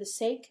says, "For the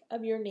sake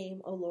of your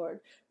name, O Lord,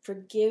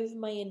 forgive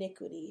my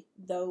iniquity,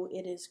 though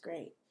it is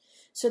great."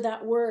 So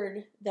that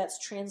word that's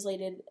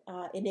translated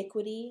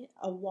iniquity,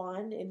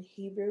 awan in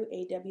Hebrew,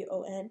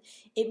 A-W-O-N,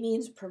 it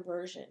means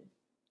perversion,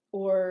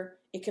 or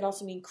it could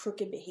also mean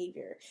crooked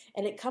behavior.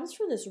 And it comes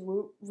from this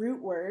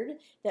root word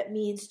that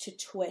means to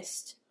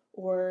twist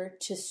or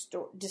to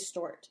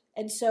distort.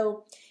 And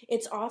so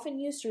it's often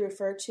used to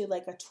refer to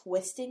like a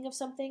twisting of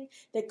something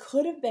that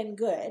could have been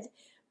good,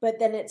 but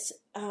then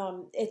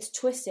it's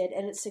twisted,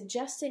 and it's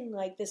suggesting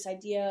like this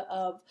idea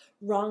of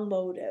wrong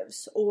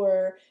motives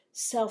or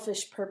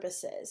selfish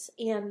purposes.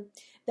 And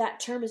that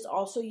term is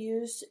also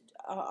used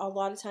a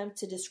lot of times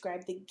to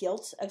describe the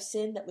guilt of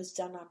sin that was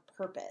done on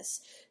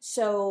purpose.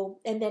 So,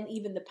 and then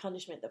even the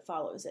punishment that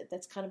follows it.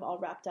 That's kind of all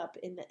wrapped up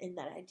in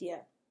that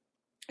idea.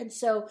 And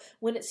so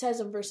when it says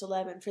in verse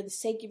 11, for the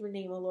sake of your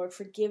name, O Lord,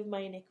 forgive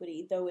my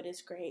iniquity, though it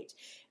is great.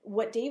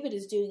 What David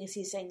is doing is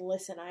he's saying,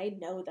 listen, I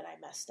know that I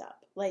messed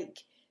up. Like,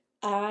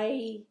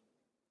 I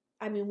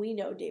mean, we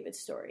know David's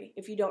story.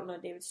 If you don't know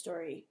David's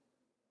story,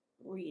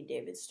 read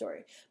David's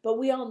story. But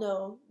we all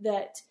know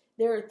that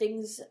there are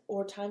things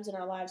or times in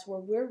our lives where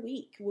we're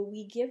weak, where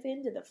we give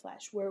into the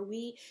flesh, where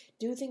we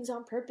do things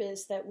on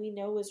purpose that we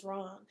know is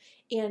wrong.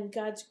 And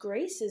God's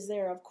grace is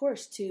there, of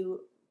course, to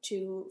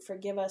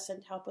forgive us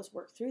and help us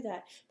work through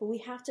that. But we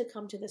have to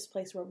come to this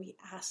place where we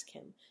ask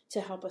him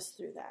to help us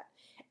through that.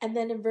 And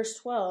then in verse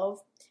 12,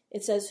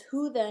 it says,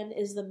 who then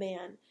is the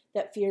man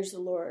that fears the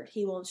Lord?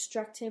 He will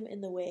instruct him in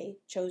the way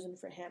chosen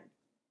for him.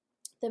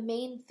 The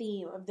main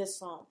theme of this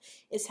psalm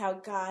is how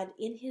God,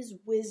 in his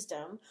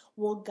wisdom,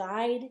 will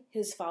guide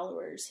his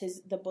followers,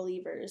 the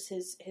believers,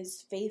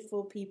 his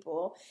faithful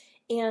people.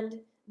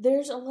 And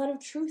there's a lot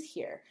of truth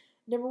here.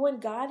 Number one,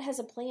 God has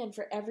a plan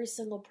for every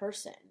single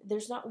person.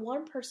 There's not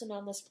one person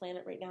on this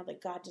planet right now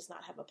that God does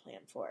not have a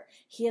plan for.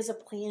 He has a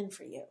plan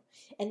for you.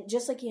 And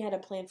just like he had a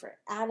plan for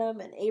Adam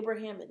and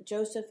Abraham and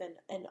Joseph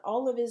and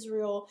all of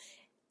Israel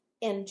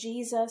and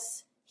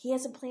Jesus, he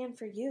has a plan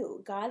for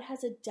you. God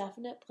has a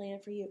definite plan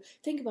for you.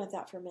 Think about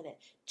that for a minute.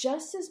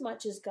 Just as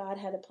much as God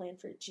had a plan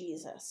for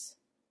Jesus,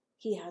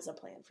 he has a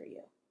plan for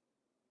you.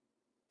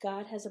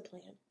 God has a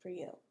plan for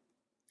you.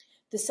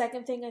 The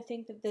second thing I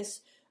think that this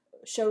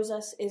shows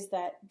us is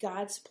that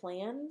God's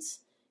plans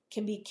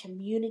can be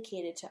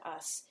communicated to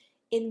us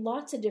in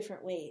lots of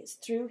different ways.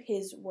 Through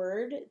his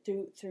word,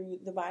 through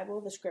the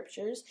Bible, the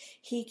scriptures.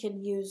 He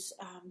can use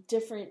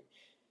different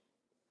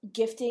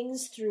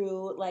giftings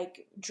through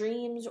like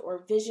dreams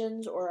or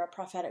visions or a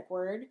prophetic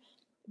word.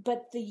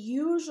 But the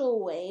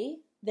usual way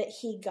that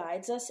he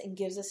guides us and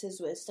gives us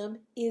his wisdom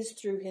is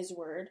through his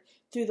word,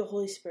 through the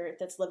Holy Spirit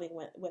that's living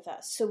with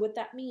us. So what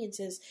that means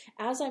is,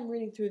 as I'm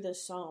reading through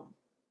this psalm,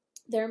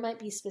 there might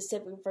be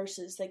specific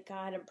verses that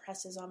God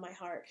impresses on my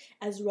heart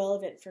as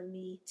relevant for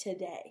me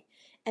today.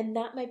 And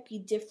that might be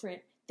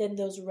different than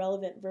those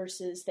relevant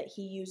verses that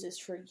he uses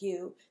for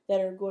you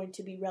that are going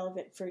to be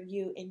relevant for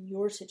you in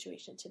your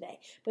situation today.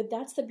 But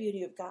that's the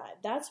beauty of God.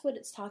 That's what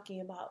it's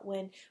talking about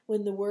when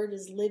the word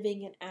is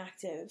living and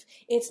active.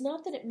 It's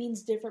not that it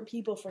means different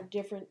people for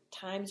different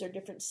times or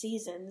different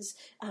seasons.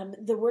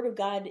 The word of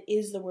God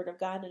is the word of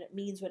God, and it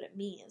means what it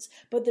means.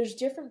 But there's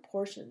different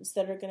portions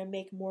that are going to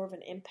make more of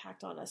an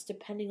impact on us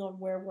depending on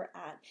where we're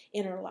at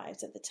in our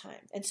lives at the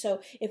time. And so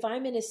if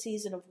I'm in a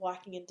season of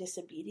walking in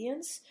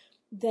disobedience,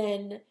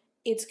 then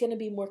it's going to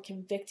be more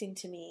convicting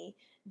to me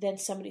than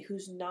somebody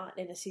who's not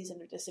in a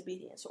season of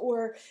disobedience.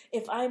 Or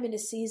if I'm in a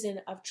season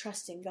of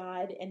trusting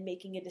God and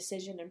making a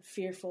decision and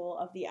fearful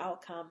of the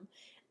outcome,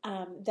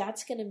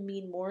 that's going to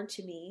mean more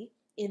to me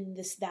in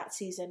that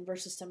season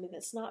versus somebody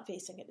that's not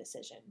facing a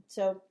decision.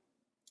 So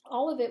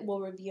all of it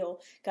will reveal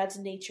God's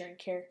nature and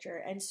character.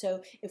 And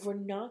so if we're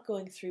not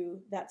going through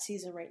that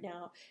season right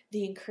now,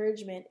 the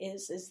encouragement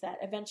is that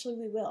eventually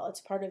we will.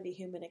 It's part of the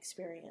human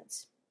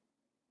experience.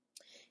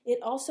 It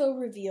also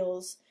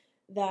reveals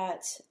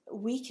that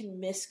we can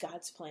miss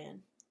God's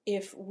plan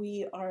if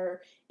we are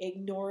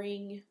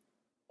ignoring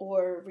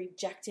or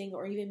rejecting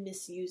or even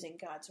misusing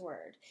God's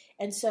word.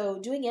 And so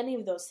doing any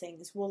of those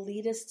things will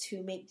lead us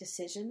to make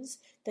decisions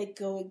that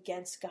go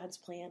against God's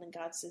plan and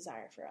God's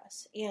desire for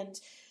us. And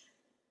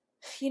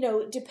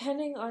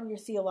depending on your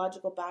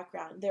theological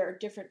background, there are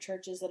different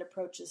churches that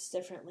approach this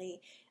differently.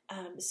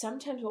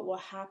 Sometimes what will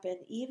happen,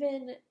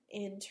 even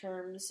in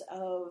terms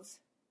of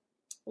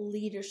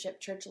leadership,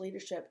 church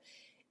leadership,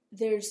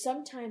 there's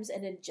sometimes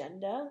an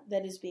agenda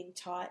that is being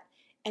taught,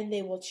 and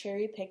they will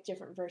cherry pick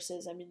different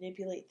verses and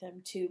manipulate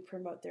them to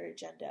promote their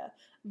agenda,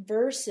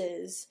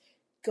 versus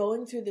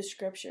going through the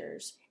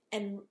scriptures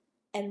and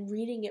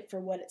reading it for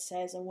what it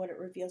says and what it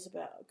reveals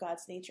about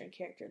God's nature and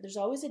character. There's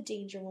always a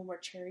danger when we're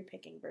cherry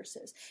picking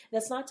verses.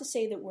 That's not to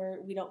say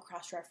that we don't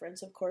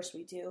cross-reference. Of course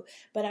we do.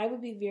 But I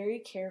would be very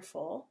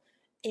careful,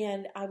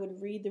 and I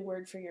would read the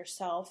word for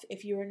yourself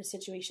if you're in a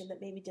situation that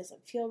maybe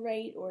doesn't feel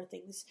right, or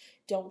things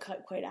don't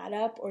quite add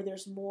up, or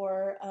there's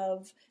more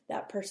of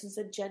that person's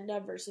agenda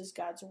versus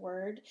God's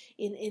word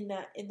in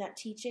that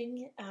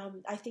teaching.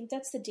 I think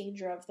that's the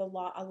danger of a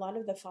lot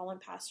of the fallen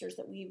pastors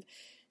that we've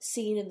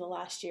seen in the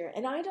last year.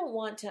 And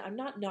I'm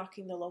not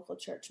knocking the local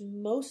church.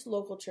 Most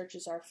local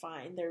churches are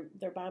fine.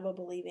 They're Bible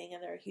believing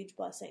and they're a huge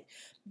blessing.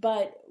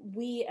 But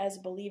we as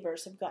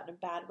believers have gotten a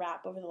bad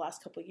rap over the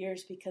last couple of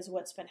years because of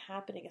what's been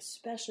happening,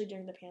 especially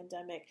during the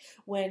pandemic,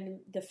 when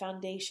the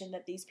foundation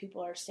that these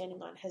people are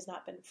standing on has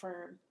not been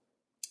firm.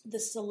 The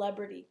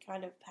celebrity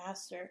kind of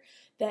pastor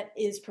that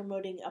is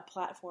promoting a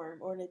platform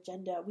or an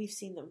agenda, we've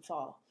seen them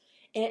fall.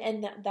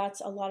 And that's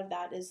a lot of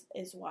that is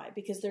why,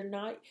 because they're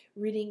not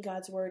reading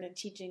God's word and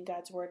teaching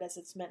God's word as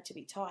it's meant to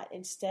be taught.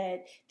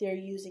 Instead, they're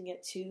using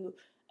it to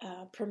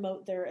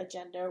promote their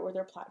agenda or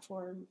their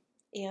platform,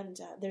 and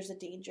there's a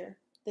danger.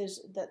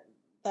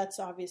 That's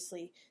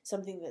obviously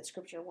something that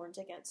Scripture warns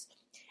against.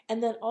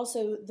 And then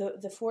also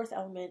the fourth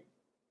element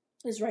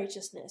is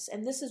righteousness.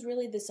 And this is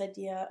really this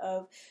idea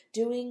of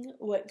doing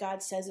what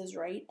God says is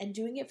right and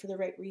doing it for the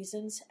right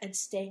reasons and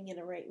staying in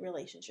a right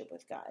relationship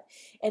with God.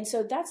 And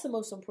so that's the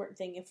most important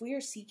thing. If we are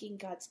seeking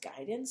God's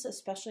guidance,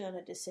 especially on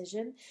a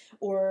decision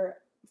or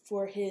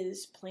for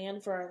his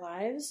plan for our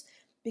lives,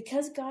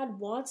 because God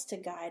wants to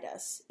guide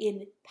us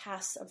in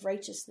paths of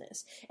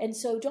righteousness. And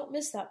so don't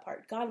miss that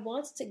part. God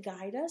wants to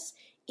guide us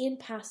in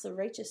paths of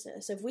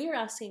righteousness. If we are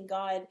asking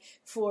God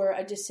for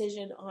a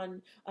decision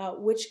on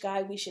which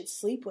guy we should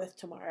sleep with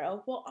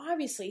tomorrow, well,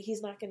 obviously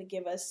he's not going to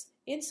give us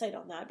insight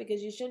on that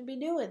because you shouldn't be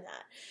doing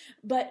that.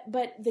 But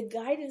the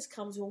guidance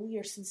comes when we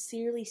are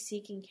sincerely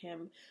seeking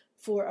him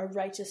for a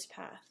righteous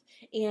path.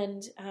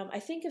 And I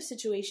think of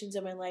situations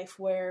in my life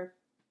where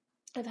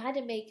I've had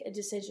to make a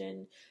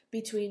decision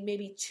between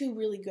maybe two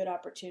really good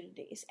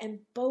opportunities, and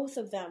both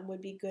of them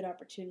would be good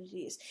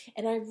opportunities.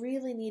 And I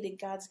really needed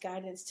God's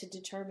guidance to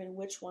determine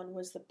which one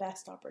was the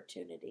best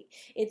opportunity.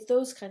 It's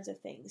those kinds of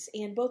things.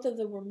 And both of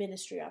them were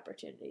ministry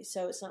opportunities.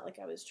 So it's not like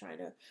I was trying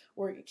to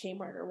work at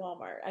Kmart or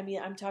Walmart. I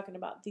mean, I'm talking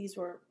about these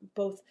were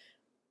both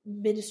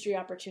ministry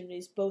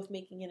opportunities, both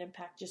making an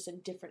impact just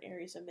in different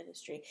areas of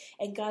ministry.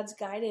 And God's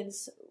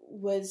guidance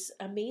was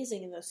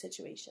amazing in those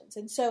situations.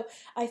 And so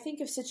I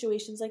think of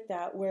situations like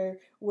that where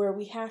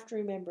we have to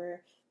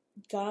remember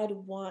God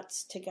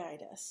wants to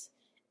guide us,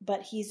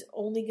 but he's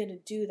only going to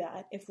do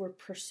that if we're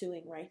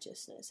pursuing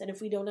righteousness. And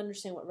if we don't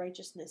understand what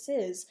righteousness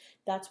is,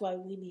 that's why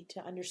we need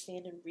to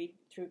understand and read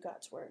through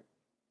God's word.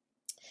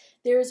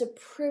 There is a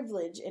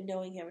privilege in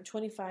knowing him. In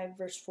 25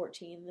 verse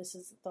 14, this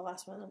is the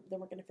last one, then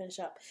we're going to finish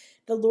up.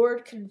 The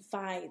Lord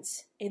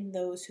confides in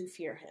those who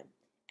fear him,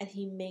 and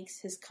he makes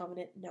his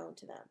covenant known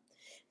to them.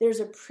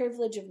 There's a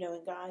privilege of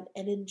knowing God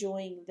and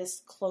enjoying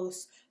this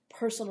close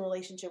personal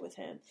relationship with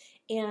him.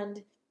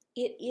 And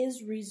it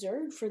is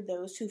reserved for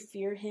those who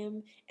fear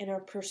him and are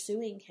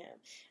pursuing him.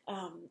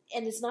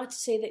 And it's not to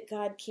say that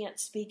God can't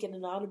speak in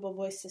an audible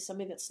voice to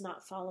somebody that's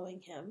not following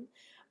him.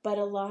 But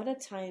a lot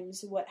of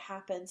times what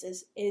happens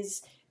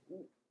is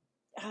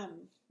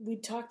we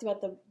talked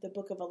about the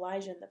book of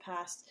Elijah in the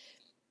past.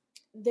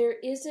 There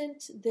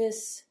isn't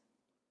this,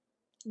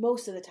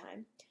 most of the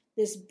time,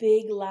 this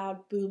big,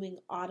 loud, booming,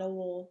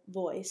 audible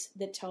voice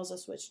that tells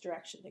us which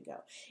direction to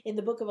go. In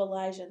the book of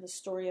Elijah, in the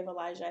story of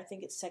Elijah, I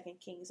think it's 2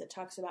 Kings, it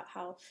talks about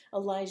how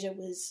Elijah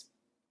was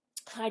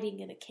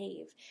hiding in a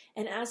cave.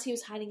 And as he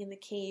was hiding in the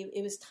cave,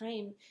 it was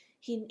time.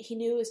 He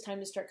knew it was time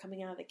to start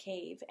coming out of the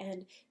cave,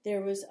 and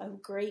there was a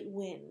great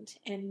wind,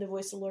 and the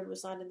voice of the Lord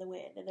was not in the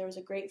wind, and there was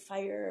a great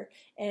fire,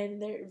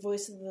 and the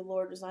voice of the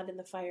Lord was not in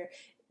the fire.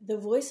 The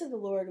voice of the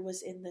Lord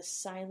was in the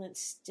silent,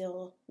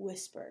 still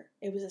whisper.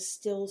 It was a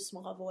still,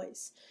 small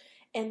voice.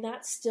 And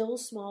that still,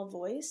 small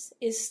voice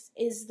is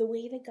the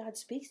way that God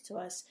speaks to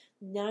us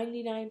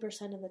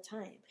 99% of the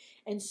time.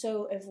 And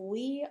so if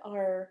we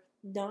are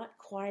not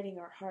quieting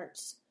our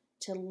hearts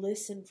to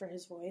listen for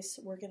his voice,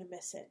 we're going to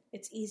miss it.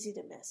 It's easy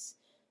to miss.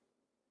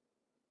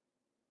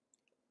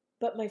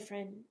 But my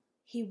friend,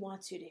 he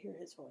wants you to hear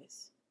his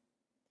voice.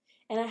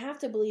 And I have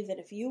to believe that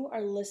if you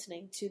are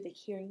listening to the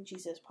Hearing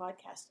Jesus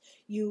podcast,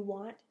 you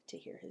want to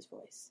hear his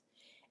voice.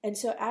 And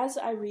so as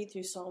I read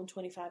through Psalm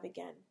 25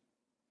 again,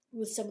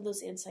 with some of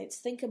those insights,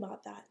 think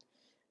about that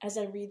as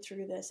I read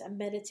through this and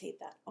meditate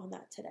on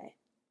that today.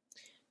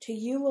 To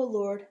you, O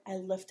Lord, I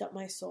lift up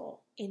my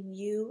soul. In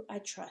you I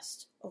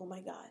trust, O my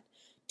God.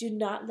 Do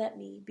not let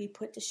me be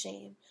put to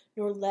shame,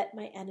 nor let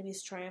my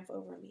enemies triumph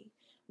over me.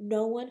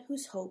 No one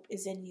whose hope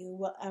is in you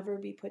will ever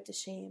be put to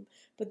shame,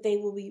 but they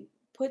will be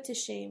put to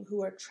shame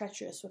who are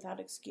treacherous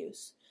without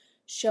excuse.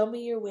 Show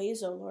me your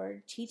ways, O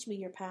Lord. Teach me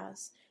your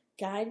paths.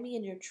 Guide me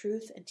in your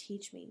truth and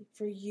teach me,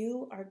 for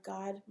you are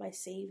God, my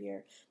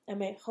Savior, and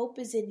my hope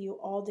is in you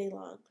all day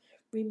long.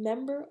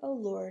 Remember, O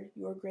Lord,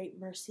 your great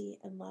mercy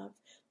and love,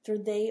 for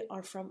they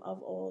are from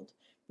of old.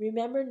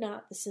 Remember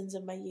not the sins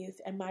of my youth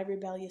and my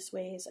rebellious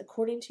ways.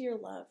 According to your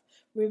love,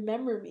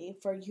 remember me,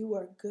 for you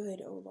are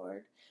good, O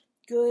Lord.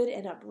 Good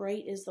and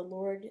upright is the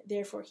Lord,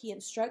 therefore he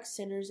instructs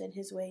sinners in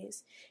his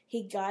ways.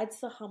 He guides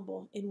the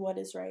humble in what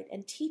is right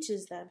and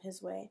teaches them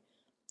his way.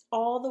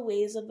 All the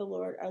ways of the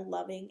Lord are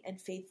loving and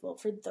faithful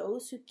for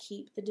those who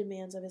keep the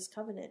demands of his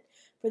covenant.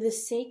 For the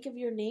sake of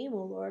your name,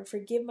 O Lord,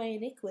 forgive my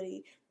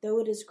iniquity, though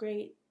it is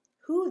great.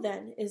 Who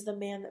then is the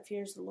man that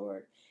fears the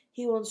Lord?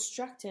 He will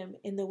instruct him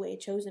in the way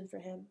chosen for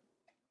him.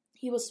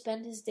 He will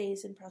spend his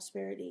days in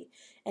prosperity,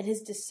 and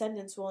his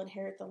descendants will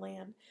inherit the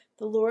land.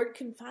 The Lord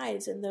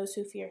confides in those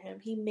who fear him.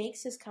 He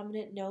makes his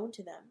covenant known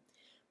to them.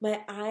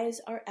 My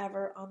eyes are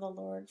ever on the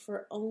Lord,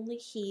 for only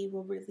he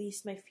will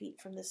release my feet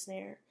from the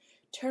snare.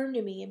 Turn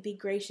to me and be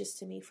gracious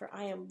to me, for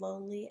I am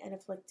lonely and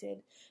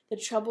afflicted. The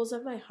troubles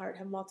of my heart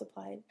have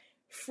multiplied.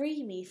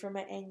 Free me from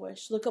my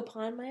anguish. Look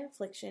upon my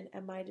affliction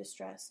and my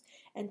distress,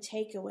 and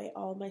take away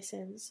all my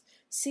sins.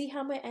 See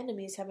how my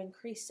enemies have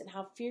increased, and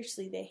how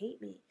fiercely they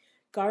hate me.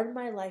 Guard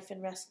my life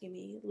and rescue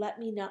me. Let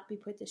me not be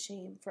put to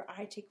shame, for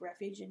I take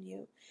refuge in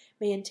you.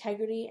 May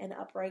integrity and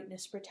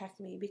uprightness protect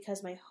me,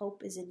 because my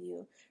hope is in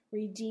you.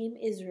 Redeem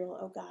Israel,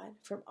 O God,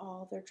 from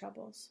all their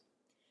troubles.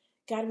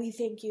 God, we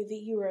thank you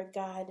that you are a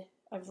God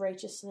of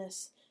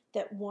righteousness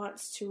that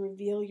wants to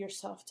reveal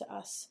yourself to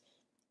us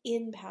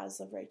in paths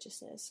of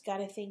righteousness.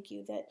 God, I thank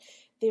you that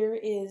there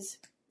is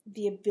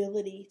the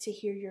ability to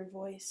hear your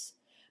voice.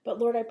 But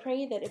Lord, I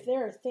pray that if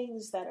there are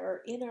things that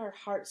are in our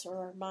hearts or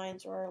our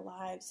minds or our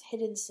lives,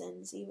 hidden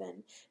sins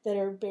even, that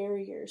are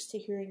barriers to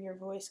hearing your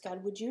voice,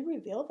 God, would you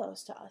reveal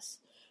those to us?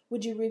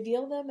 Would you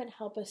reveal them and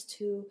help us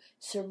to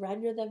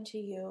surrender them to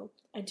you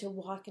and to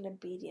walk in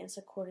obedience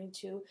according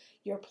to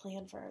your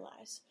plan for our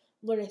lives?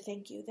 Lord, I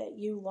thank you that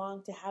you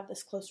long to have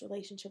this close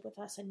relationship with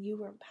us, and you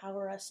will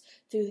empower us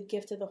through the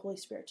gift of the Holy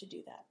Spirit to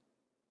do that.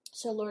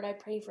 So, Lord, I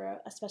pray for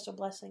a special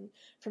blessing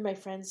for my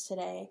friends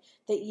today,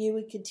 that you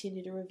would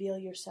continue to reveal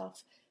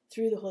yourself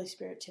through the Holy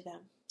Spirit to them.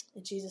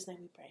 In Jesus' name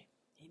we pray.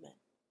 Amen.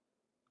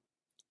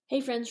 Hey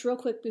friends, real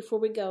quick before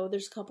we go,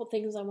 there's a couple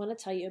things I want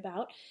to tell you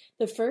about.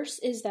 The first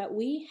is that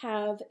we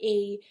have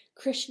a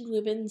Christian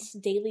Women's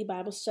Daily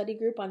Bible Study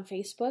group on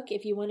Facebook.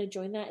 If you want to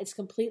join that, it's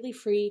completely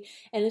free,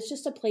 and it's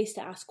just a place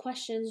to ask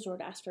questions or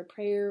to ask for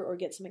prayer or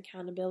get some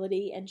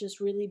accountability and just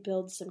really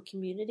build some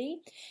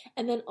community.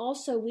 And then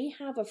also we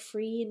have a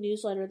free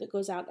newsletter that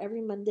goes out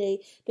every Monday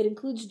that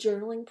includes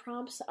journaling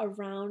prompts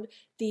around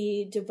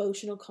the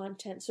devotional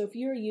content. So if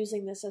you're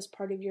using this as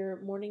part of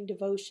your morning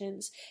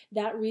devotions,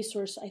 that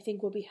resource I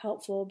think will be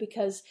helpful,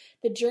 because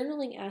the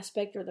journaling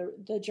aspect or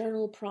the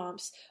journal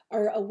prompts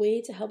are a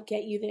way to help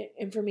get you the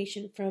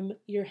information from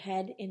your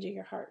head into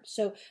your heart.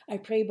 So I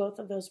pray both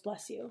of those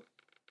bless you.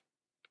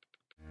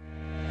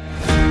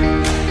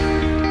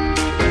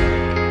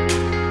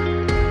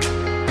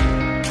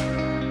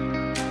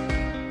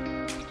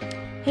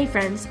 Hey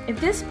friends,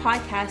 if this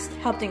podcast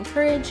helped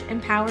encourage,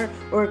 empower,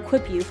 or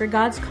equip you for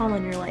God's call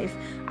in your life,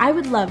 I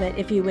would love it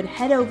if you would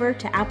head over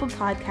to Apple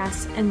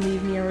Podcasts and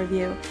leave me a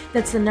review.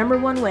 That's the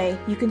 #1 way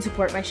you can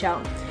support my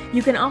show.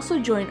 You can also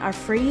join our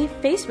free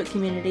Facebook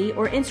community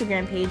or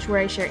Instagram page where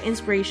I share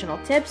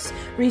inspirational tips,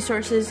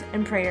 resources,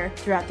 and prayer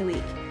throughout the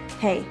week.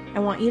 Hey, I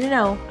want you to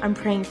know I'm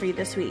praying for you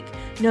this week.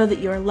 Know that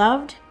you are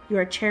loved, you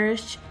are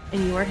cherished,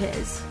 and you are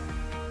His.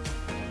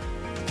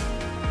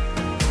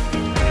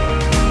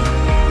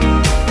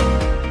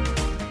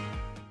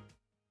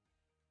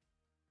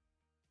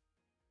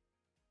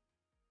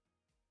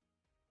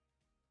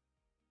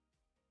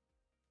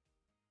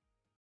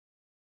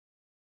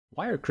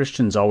 Why are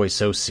Christians always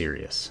so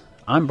serious?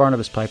 I'm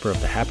Barnabas Piper of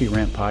the Happy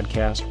Rant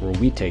Podcast, where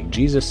we take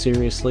Jesus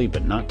seriously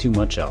but not too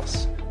much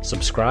else.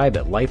 Subscribe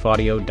at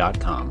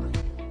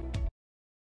lifeaudio.com.